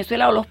pueblo de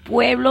Venezuela o los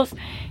pueblos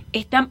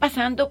están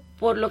pasando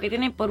por lo que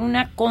tienen, por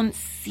una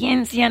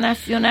conciencia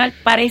nacional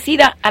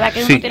parecida a la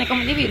que uno tiene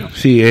como individuo?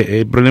 Sí,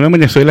 el problema en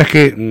Venezuela es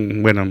que,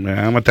 bueno, me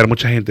van a matar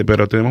mucha gente,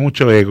 pero tenemos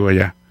mucho ego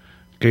allá.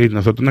 Que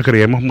nosotros nos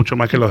creemos mucho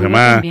más que los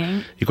demás,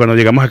 también. Y cuando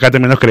llegamos acá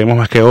también nos creemos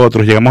más que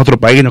otros. Llegamos a otro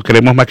país, nos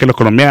creemos más que los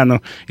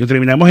colombianos, y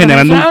terminamos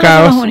generando un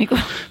caos.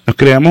 Nos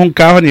creamos un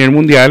caos a nivel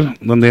mundial,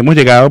 donde hemos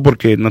llegado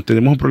porque nos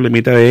tenemos un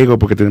problemita de ego,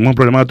 porque tenemos un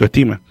problema de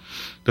autoestima.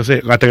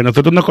 Entonces, hasta que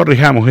nosotros nos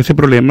corrijamos ese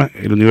problema,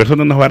 el universo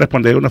no nos va a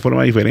responder de una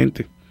forma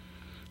diferente.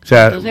 O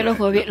sea, entonces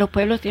los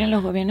pueblos tienen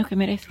los gobiernos que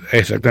merecen.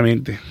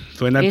 Exactamente.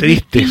 Suena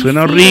triste, difícil,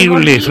 suena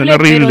horrible.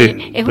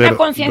 Es una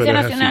conciencia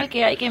nacional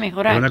que hay que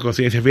mejorar. Es una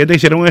conciencia. Fíjate,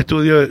 hicieron un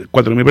estudio de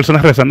 4.000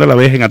 personas rezando a la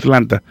vez en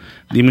Atlanta.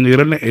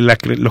 Disminuyeron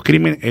los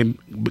crímenes en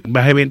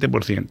más de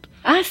 20%.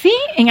 Ah, sí,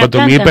 en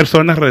Atlanta. 4.000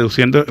 personas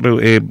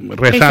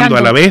rezando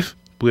a la vez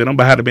pudieron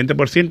bajar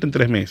 20% en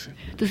 3 meses.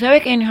 Tú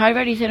sabes que en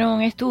Harvard hicieron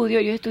un estudio,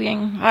 yo estudié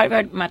en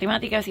Harvard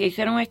Matemáticas, y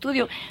hicieron un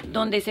estudio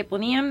donde se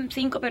ponían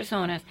 5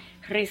 personas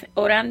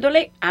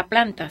orándole a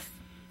plantas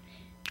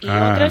y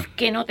otras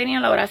que no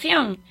tenían la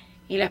oración,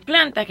 y las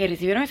plantas que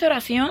recibieron esa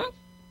oración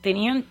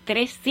tenían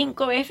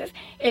 5 veces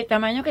el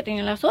tamaño que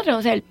tenían las otras.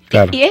 O sea,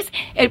 y es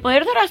el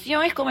poder de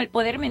oración es como el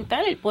poder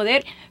mental, el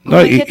poder,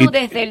 como dices tú,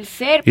 desde el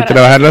ser. Y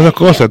trabajar las dos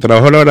cosas,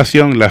 trabajo la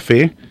oración, la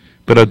fe,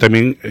 pero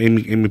también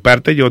en mi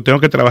parte yo tengo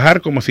que trabajar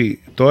como si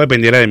todo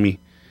dependiera de mí,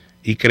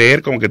 y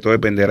creer como que todo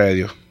dependiera de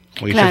Dios,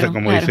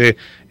 como dice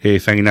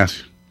San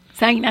Ignacio.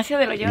 San Ignacio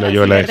de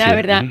Loyola,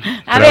 ¿verdad?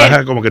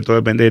 Trabaja como que todo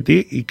depende de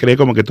ti y cree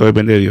como que todo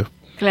depende de Dios.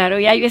 Claro,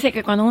 y hay veces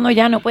que cuando uno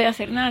ya no puede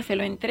hacer nada, se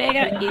lo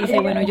entrega y dice,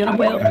 bueno, yo no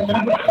puedo.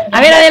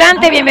 A ver,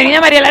 adelante,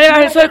 bienvenida María Laria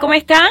Bajo el Sol, ¿cómo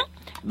está?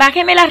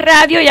 Bájeme la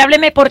radio y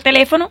hábleme por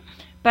teléfono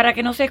para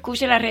que no se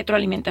escuche la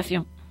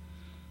retroalimentación.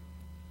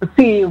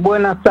 Sí,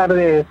 buenas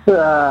tardes.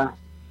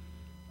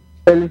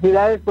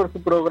 Felicidades por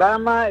su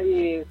programa,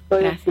 y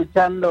estoy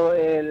escuchando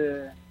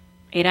el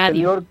Heradio.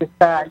 Señor que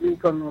está allí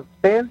con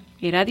usted.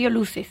 Heradio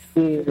Luces.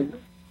 Sí.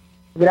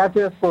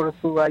 Gracias por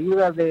su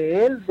ayuda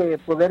de él, de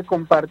poder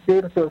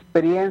compartir su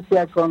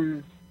experiencia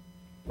con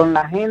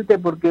la gente,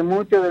 porque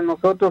muchos de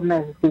nosotros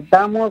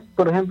necesitamos.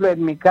 Por ejemplo,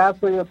 en mi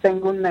caso, yo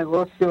tengo un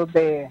negocio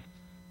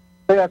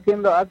estoy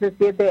haciendo hace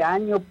 7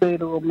 años,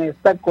 pero me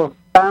está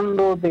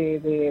costando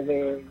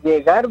de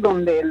llegar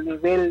donde el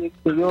nivel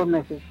que yo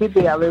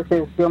necesito, y a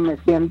veces yo me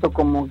siento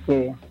como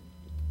que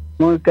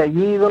muy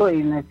caído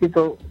y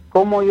necesito,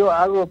 ¿cómo yo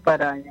hago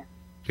para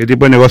 ¿Qué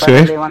tipo de negocio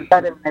es?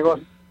 Levantar el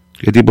negocio?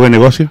 ¿Qué tipo de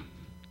negocio?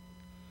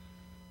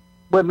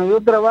 Bueno,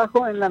 yo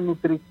trabajo en la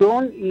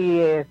nutrición y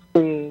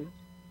en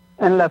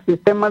el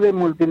sistema de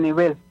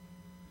multinivel.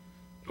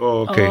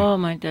 Okay. Oh,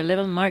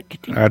 multilevel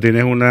marketing.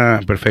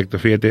 Tienes perfecto,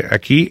 fíjate,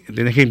 aquí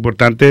tienes que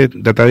importante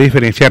tratar de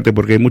diferenciarte,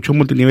 porque hay muchos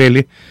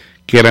multiniveles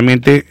que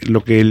realmente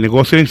lo que el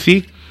negocio en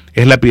sí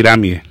es la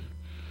pirámide.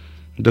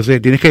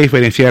 Entonces tienes que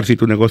diferenciar si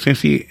tu negocio en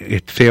sí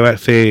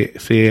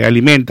se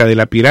alimenta de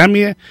la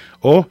pirámide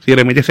o si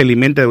realmente se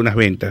alimenta de unas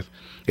ventas.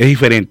 Es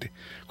diferente.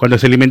 Cuando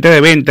se alimenta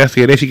de ventas,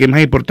 quiere decir que es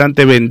más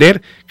importante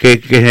vender que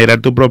generar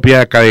tu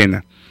propia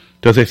cadena.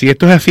 Entonces, si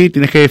esto es así,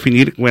 tienes que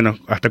definir, bueno,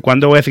 hasta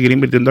cuándo voy a seguir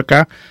invirtiendo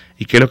acá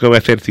y qué es lo que voy a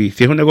hacer. Si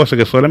es un negocio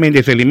que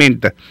solamente se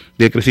alimenta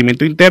del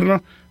crecimiento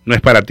interno, no es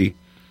para ti.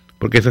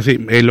 porque eso sí,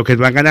 lo que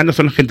van ganando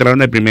son los que entraron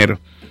de primero.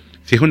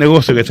 Si es un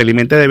negocio que se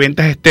alimenta de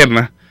ventas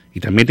externas,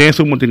 y también tiene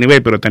su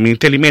multinivel, pero también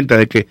te alimenta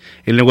de que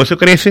el negocio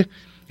crece,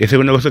 ese es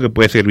un negocio que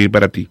puede servir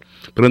para ti.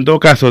 Pero en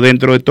todo caso,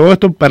 dentro de todos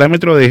estos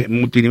parámetros de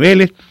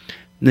multiniveles,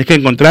 tienes que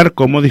encontrar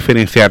cómo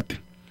diferenciarte.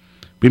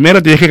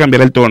 Primero tienes que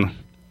cambiar el tono.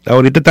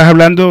 Ahorita estás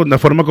hablando de una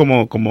forma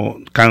como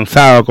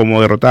cansado,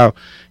 como derrotado.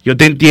 Yo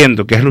te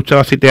entiendo que has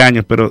luchado 7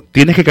 años, pero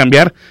tienes que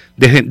cambiar,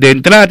 de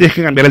entrada tienes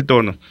que cambiar el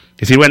tono.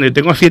 Es decir, bueno, yo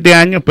tengo 7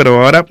 años,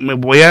 pero ahora me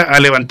voy a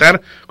levantar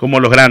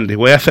como los grandes,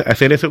 voy a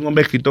hacer eso un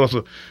hombre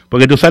exitoso.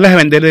 Porque tú sales a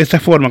vender de esa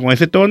forma, con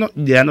ese tono,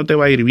 ya no te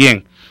va a ir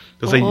bien.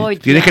 Entonces,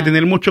 tienes que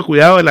tener mucho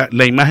cuidado de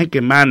la imagen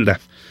que mandas,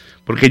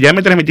 porque ya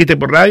me transmitiste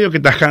por radio que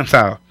estás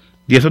cansado,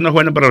 y eso no es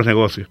bueno para los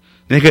negocios.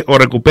 Tienes que o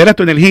recuperas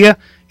tu energía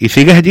y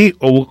sigues allí,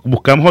 o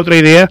buscamos otra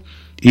idea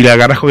y la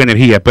agarras con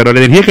energía, pero la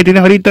energía que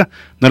tienes ahorita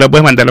no la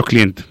puedes mandar a los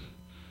clientes.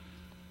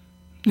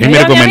 Es mi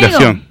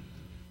recomendación.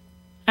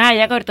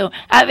 Ya cortó.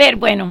 A ver,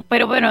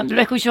 pero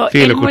lo escuchó.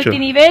 Sí, el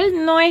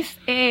multinivel no es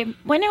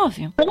buen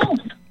negocio.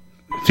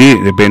 Sí,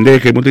 depende de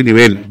qué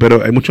multinivel,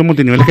 pero hay muchos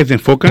multiniveles que se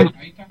enfocan.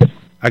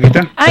 Aquí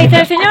está. Ahí está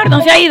el señor,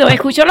 no se ha ido.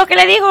 ¿Escuchó lo que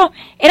le dijo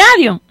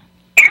Heradio?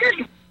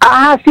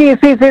 Sí,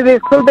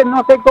 disculpe,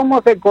 no sé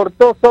cómo se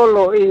cortó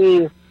solo.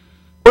 Y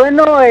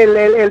bueno,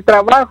 el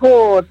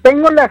trabajo,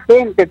 tengo la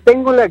gente,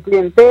 tengo la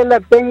clientela,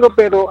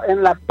 pero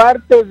en la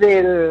parte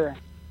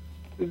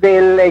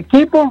del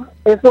equipo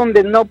es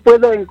donde no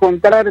puedo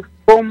encontrar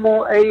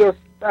cómo ellos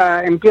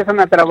empiezan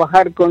a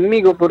trabajar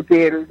conmigo,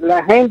 porque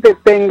la gente,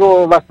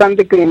 tengo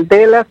bastante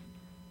clientela,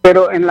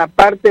 pero en la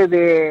parte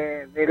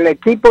del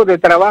equipo de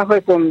trabajo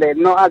es donde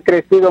no ha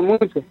crecido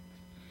mucho.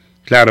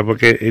 Claro,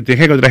 porque tienes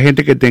que encontrar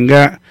gente que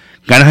tenga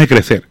ganas de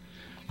crecer,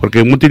 porque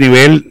en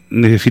multinivel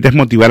necesitas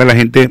motivar a la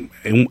gente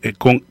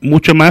con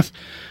mucho más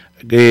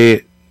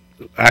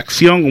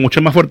acción, con mucha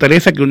más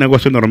fortaleza que un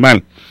negocio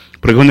normal,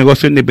 porque es un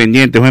negocio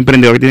independiente, es un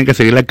emprendedor que tiene que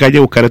salir a la calle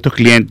a buscar a estos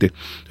clientes.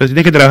 Entonces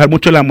tienes que trabajar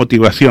mucho la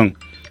motivación,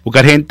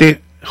 buscar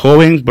gente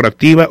joven,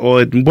 proactiva, o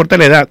no importa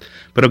la edad,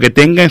 pero que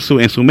tenga en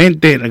su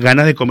mente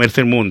ganas de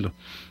comerse el mundo.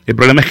 El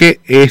problema es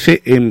que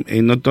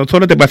no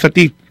solo te pasa a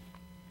ti.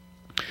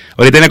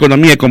 Ahorita en la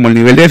economía, como el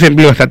nivel de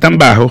desempleo está tan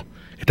bajo,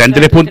 está en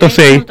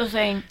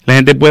 3.6, la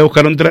gente puede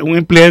buscar un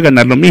empleo y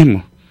ganar lo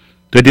mismo.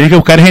 Entonces tienes que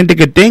buscar gente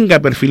que tenga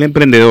perfil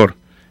emprendedor.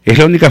 Es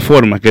la única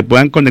forma que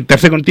puedan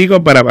conectarse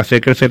contigo para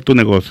hacer crecer tu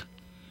negocio.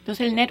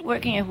 Entonces el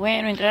networking es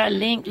bueno, entrar al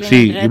LinkedIn.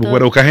 Sí, y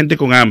buscar gente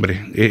con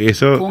hambre.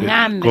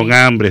 Con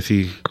hambre,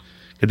 sí.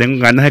 Que tengan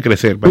ganas de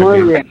crecer.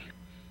 Muy bien.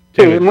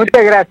 Sí,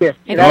 muchas gracias.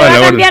 Entonces va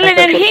a cambiar la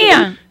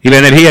energía. Y la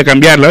energía,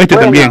 cambiarla, ¿viste?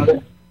 También.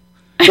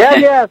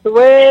 Gracias,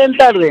 buena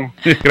tarde.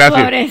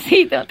 Gracias.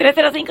 Pobrecito.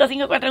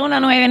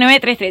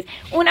 305-541-9933.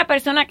 Una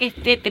persona que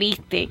esté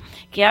triste,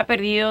 que ha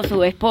perdido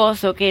su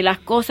esposo, que las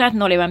cosas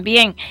no le van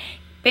bien,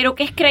 pero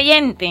que es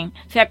creyente. O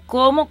sea,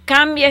 ¿cómo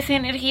cambia esa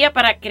energía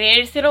para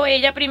creérselo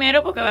ella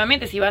primero? Porque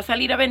obviamente si va a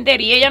salir a vender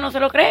y ella no se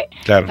lo cree,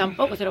 claro,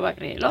 tampoco se lo va a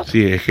creer el otro.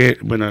 Sí, es que,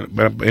 bueno,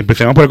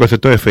 empecemos por el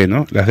concepto de fe,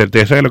 ¿no? La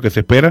certeza de lo que se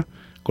espera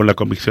con la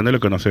convicción de lo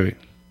que no se ve.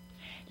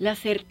 La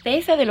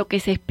certeza de lo que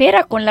se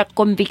espera con la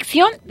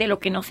convicción de lo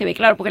que no se ve.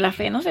 Claro, porque la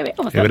fe no se ve.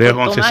 Hebreos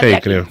 11:6,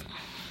 creo,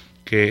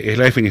 que es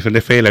la definición de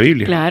fe de la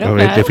Biblia. Claro,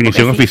 la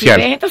definición oficial.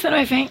 Si ves, entonces no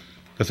es fe.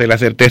 Entonces, la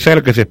certeza de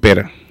lo que se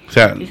espera. O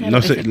sea,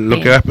 no sé, lo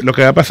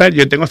que va a pasar,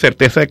 yo tengo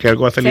certeza de que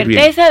algo va a salir bien.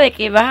 Certeza de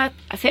que vas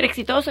a ser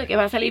exitoso, de que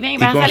va a salir bien y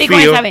vas a salir con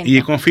esa venta.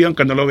 Y confío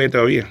aunque no lo vea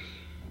todavía.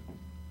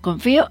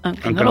 Confío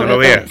aunque no lo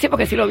vea. Sí,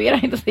 porque si lo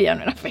vieras, entonces ya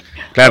no era fe.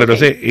 Claro,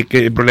 entonces,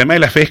 el problema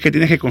de la fe es que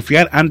tienes que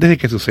confiar antes de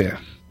que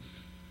suceda.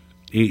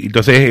 Y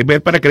entonces, ¿es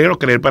ver para creer o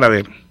creer para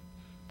ver?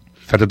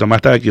 Santo Tomás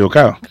estaba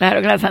equivocado.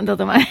 Claro, Santo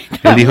Tomás.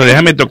 Él dijo,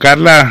 déjame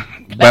tocarla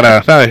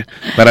para, ¿sabes?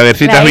 Para ver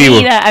si estás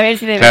vivo. A ver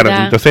si de claro,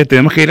 verdad. Entonces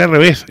tenemos que ir al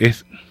revés,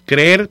 es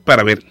creer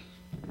para ver.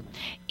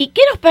 ¿Y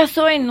qué nos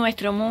pasó en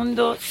nuestro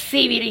mundo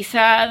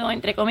civilizado,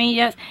 entre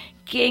comillas,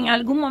 que en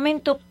algún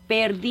momento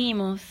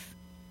perdimos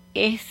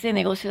ese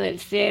negocio del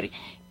ser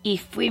y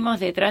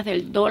fuimos detrás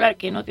del dólar,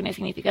 que no tiene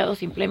significado,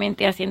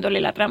 simplemente haciéndole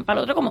la trampa al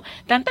otro, como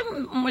tantas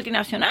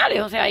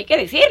multinacionales? O sea, hay que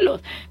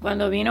decirlo.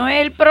 Cuando vino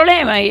el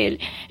problema y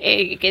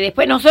que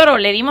después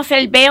nosotros le dimos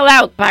el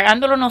bailout,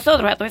 pagándolo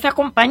nosotros a todas esas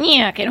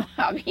compañías que nos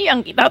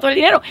habían quitado todo el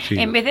dinero, sí,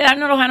 en vez de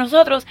dárnoslos a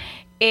nosotros,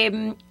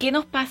 ¿qué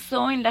nos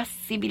pasó en la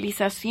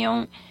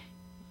civilización?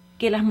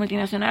 Que las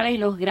multinacionales y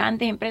las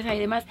grandes empresas y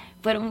demás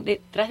fueron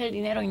detrás del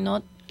dinero y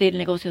no del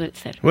negocio del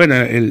ser. Bueno,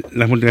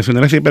 las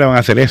multinacionales siempre van a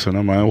hacer eso,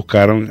 ¿no? Van a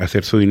buscar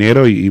hacer su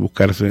dinero y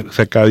buscar ser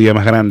cada día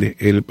más grande.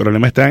 El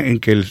problema está en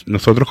que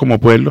nosotros como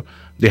pueblo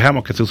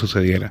dejamos que eso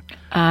sucediera.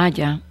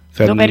 Ya. O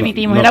sea, lo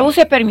permitimos. El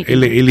abuso es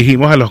permitido.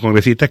 Elegimos a los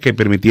congresistas que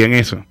permitían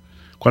eso.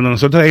 Cuando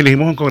nosotros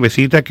elegimos un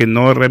congresista que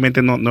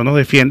realmente no nos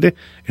defiende,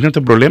 es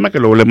nuestro problema que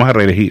lo volvemos a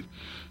reelegir.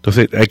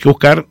 Entonces hay que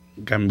buscar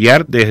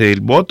cambiar desde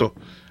el voto,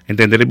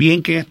 entender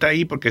bien quién está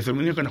ahí, porque son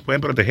los únicos que nos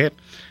pueden proteger.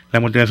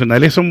 Las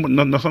multinacionales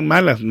no son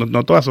malas,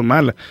 no todas son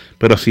malas,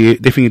 pero sí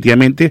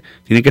definitivamente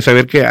tienen que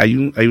saber que hay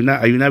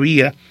una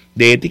vía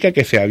de ética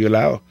que se ha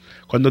violado.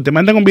 Cuando te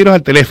mandan un virus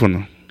al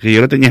teléfono que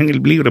yo lo tenía en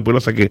el libro, después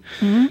lo saqué.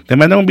 Te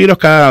mandan un virus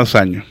cada 2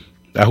 años,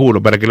 te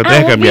juro, para que lo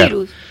tengas que cambiar.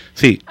 Virus.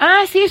 Sí.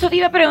 Sí, eso te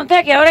iba a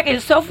preguntar, que ahora que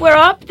el software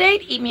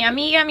update, y mi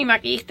amiga, mi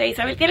maquista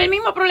Isabel, tiene el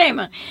mismo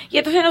problema. Y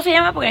entonces no se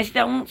llama porque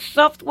necesita un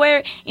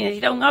software y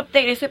necesita un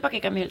update, eso es para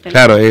que cambie el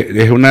teléfono.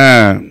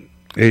 Claro,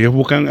 ellos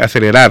buscan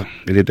acelerar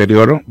el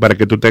deterioro para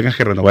que tú tengas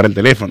que renovar el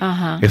teléfono.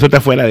 Ajá. Eso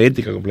está fuera de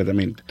ética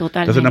completamente.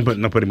 Totalmente.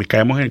 Entonces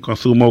caemos en el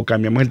consumo,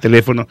 cambiamos el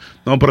teléfono,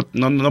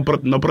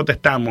 no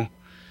protestamos.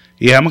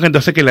 Y dejamos que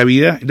entonces que la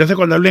vida... Entonces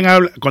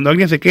cuando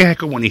alguien se queja es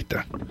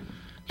comunista.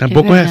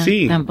 Tampoco es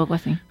así. Tampoco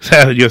así. O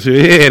sea, yo soy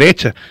de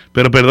derecha,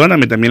 pero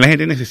perdóname, también la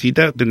gente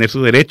necesita tener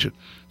sus derechos.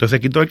 Entonces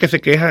aquí todo el que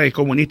se queja es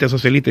comunista, es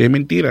socialista, y es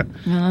mentira.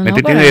 La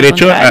gente tiene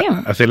derecho a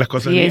hacer las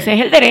cosas bien. Ese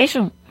es el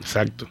derecho.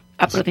 Exacto.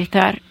 A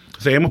protestar.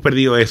 Entonces hemos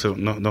perdido eso.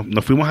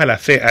 Nos fuimos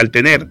al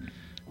tener,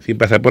 sin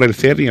pasar por el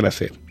ser ni el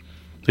hacer.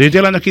 Entonces yo estoy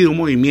hablando aquí de un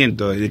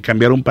movimiento, de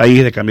cambiar un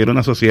país, de cambiar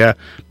una sociedad.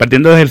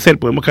 Partiendo desde el ser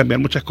podemos cambiar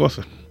muchas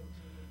cosas.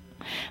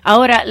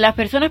 Ahora, las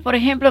personas, por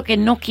ejemplo, que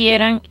no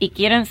quieran y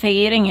quieran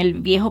seguir en el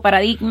viejo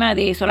paradigma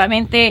de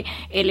solamente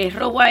les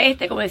robo a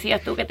como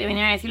decías tú, que te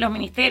venían a decir los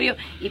ministerios,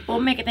 y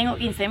ponme que tengo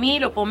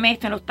 15,000 o ponme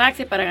esto en los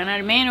taxes para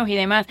ganar menos y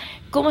demás.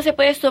 ¿Cómo se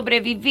puede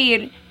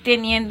sobrevivir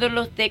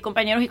teniéndolos de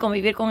compañeros y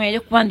convivir con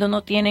ellos cuando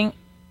no tienen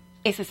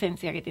esa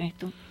esencia que tienes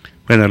tú?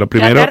 Bueno, lo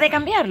primero... ¿Tratar de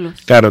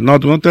cambiarlos? Claro, no,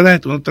 tú no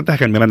tratas de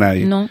cambiar a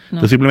nadie. No.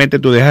 Tú simplemente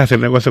dejas de hacer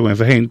negocio con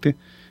esa gente,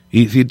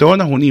 y si todos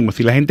nos unimos,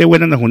 si la gente es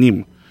buena nos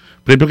unimos.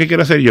 Por ejemplo, ¿qué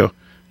quiero hacer yo?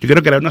 Yo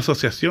quiero crear una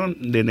asociación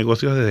de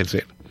negocios desde el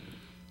ser.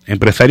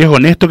 Empresarios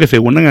honestos que se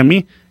unan a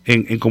mí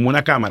en como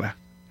una cámara.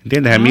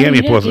 ¿Entiendes? A mí y a mi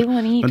esposo.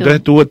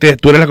 Entonces tú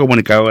eres la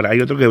comunicadora, hay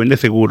otro que vende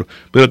seguro.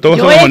 Pero todos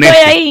somos honestos.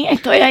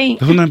 Estoy ahí.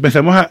 Entonces nos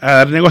empezamos a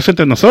dar negocio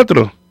entre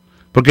nosotros.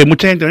 Porque hay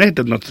mucha gente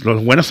honesta,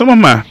 los buenos somos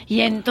más.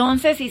 Y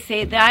entonces, si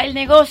se da el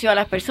negocio a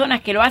las personas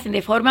que lo hacen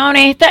de forma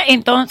honesta,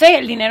 entonces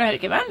el dinero es el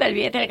que manda, el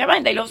billete es el que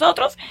manda. Y los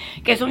otros,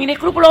 que son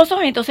inescrupulosos,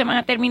 entonces van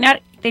a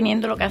terminar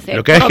teniendo lo que hacer.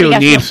 Lo que hay es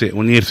que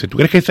unirse. ¿Tú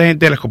crees que esa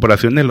gente de las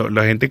corporaciones,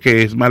 la gente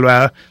que es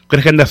malvada, ¿tú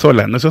crees que anda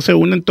sola? No, eso se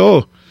unen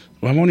todos.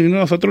 Vamos a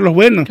unirnos nosotros los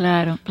buenos.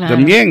 Claro.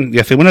 También, y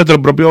hacemos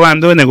nuestro propio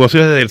bando de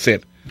negocios desde el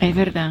ser. Es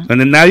verdad.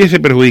 Donde nadie se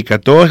perjudica,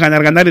 todo es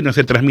ganar y no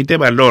se transmite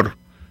valor.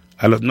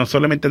 No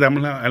solamente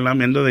damos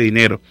hablando de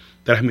dinero,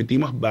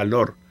 transmitimos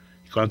valor.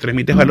 Y cuando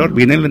transmites valor,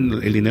 viene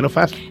el dinero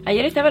fácil.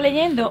 Ayer estaba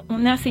leyendo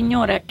una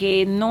señora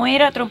que no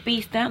era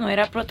trumpista, no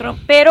era pro Trump,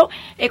 pero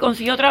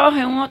consiguió trabajo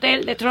en un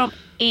hotel de Trump.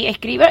 Y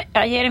escribe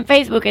ayer en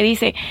Facebook que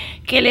dice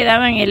que le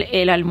daban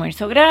el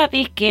almuerzo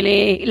gratis, que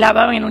le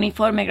lavaban el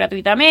uniforme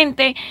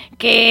gratuitamente,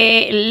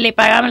 que le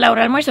pagaban la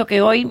hora de almuerzo, que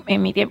hoy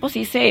en mi tiempo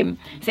sí se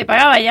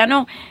pagaba, ya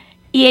no.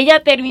 Y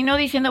ella terminó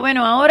diciendo,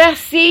 bueno, ahora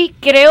sí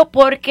creo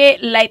porque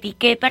la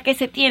etiqueta que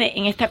se tiene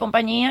en esta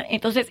compañía,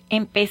 entonces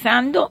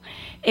empezando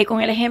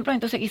con el ejemplo,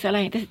 entonces quizás la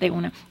gente se te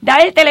una. Da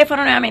el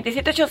teléfono nuevamente,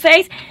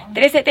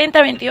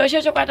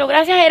 786-370-2884.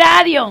 Gracias,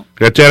 Heradio.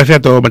 Gracias a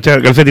todos,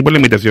 gracias a ti por la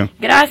invitación.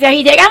 Gracias,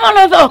 y llegamos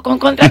los dos, con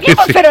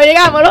contratiempos, sí. Pero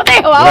llegamos, los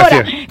dejo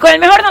ahora, con el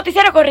mejor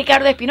noticiero con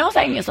Ricardo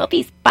Espinosa y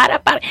Miosotis,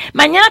 para.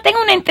 Mañana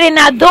tengo una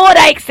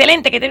entrenadora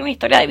excelente que tiene una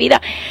historia de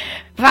vida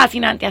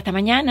fascinante. Hasta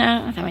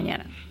mañana.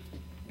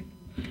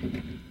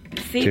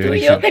 Sí, tú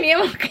y yo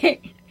teníamos que...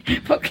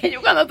 Porque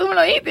yo cuando tú me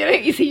lo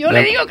dijiste, y si yo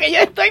le digo que yo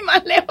estoy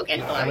más lejos que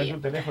él todavía.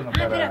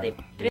 Espérate.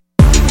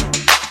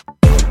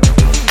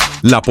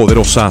 La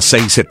Poderosa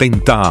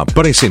 670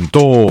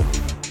 presentó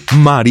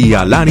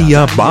María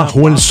Laria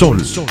Bajo el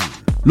Sol.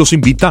 Los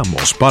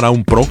invitamos para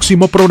un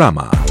próximo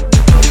programa.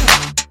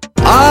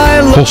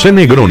 José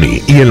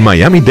Negroni y el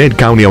Miami-Dade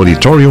County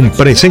Auditorium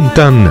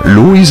presentan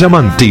Luis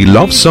Amanti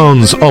Love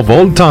Songs of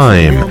All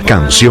Time,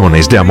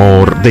 canciones de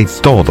amor de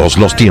todos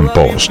los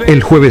tiempos.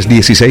 El jueves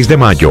 16 de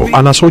mayo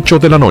a las 8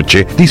 de la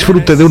noche,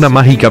 disfrute de una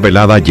mágica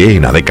velada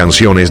llena de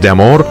canciones de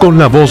amor con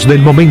la voz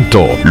del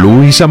momento,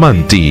 Luis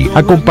Amanti,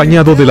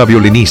 acompañado de la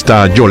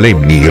violinista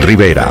Yolemni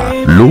Rivera.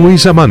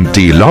 Luis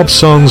Amanti Love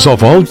Songs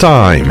of All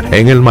Time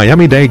en el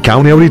Miami-Dade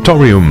County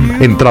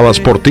Auditorium. Entradas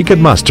por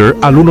Ticketmaster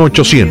al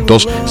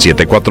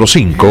 1-800-745-3000.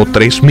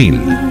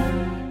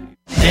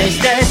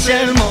 Este es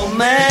el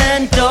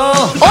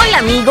momento. Hola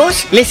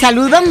amigos, les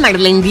saludan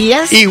Marlene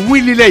Díaz y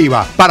Willy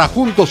Leiva para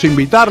juntos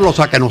invitarlos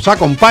a que nos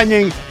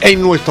acompañen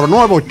en nuestro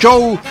nuevo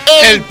show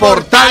El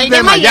Portal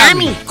de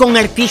Miami, con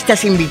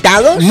artistas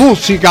invitados,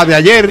 música de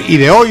ayer y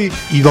de hoy,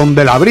 y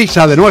donde la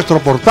brisa de nuestro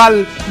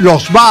portal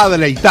los va a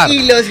deleitar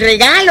y los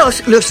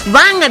regalos los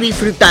van a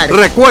disfrutar.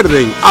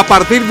 Recuerden, a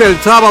partir del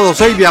sábado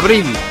 6 de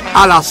abril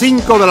a las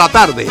 5 de la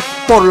tarde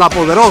por la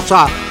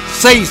Poderosa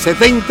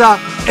 670,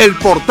 El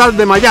Portal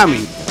de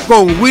Miami,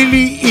 con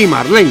Willy y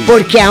Marlene.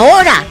 Porque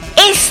ahora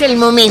es el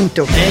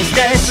momento.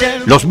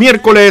 Los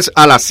miércoles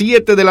a las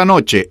 7 de la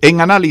noche,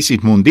 en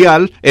Análisis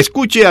Mundial,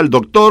 escuche al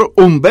doctor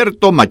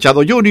Humberto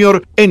Machado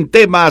Jr. en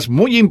temas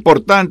muy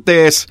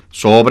importantes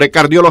sobre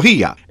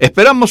cardiología.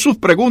 Esperamos sus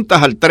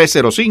preguntas al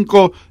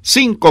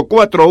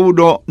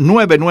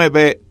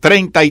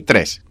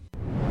 305-541-9933.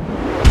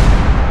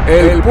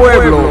 El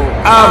pueblo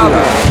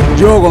habla.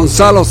 Yo,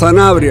 Gonzalo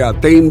Sanabria,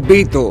 te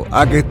invito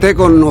a que esté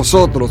con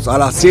nosotros a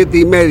las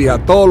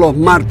 7:30 todos los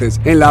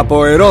martes en La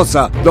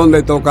Poderosa,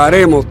 donde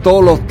tocaremos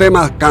todos los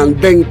temas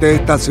candentes de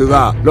esta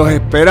ciudad. Los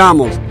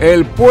esperamos.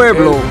 El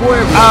pueblo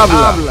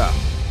habla.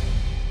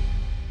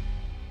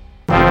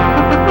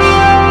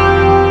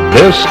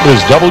 This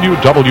is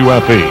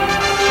WWFE,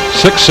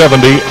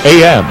 670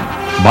 AM,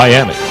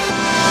 Miami.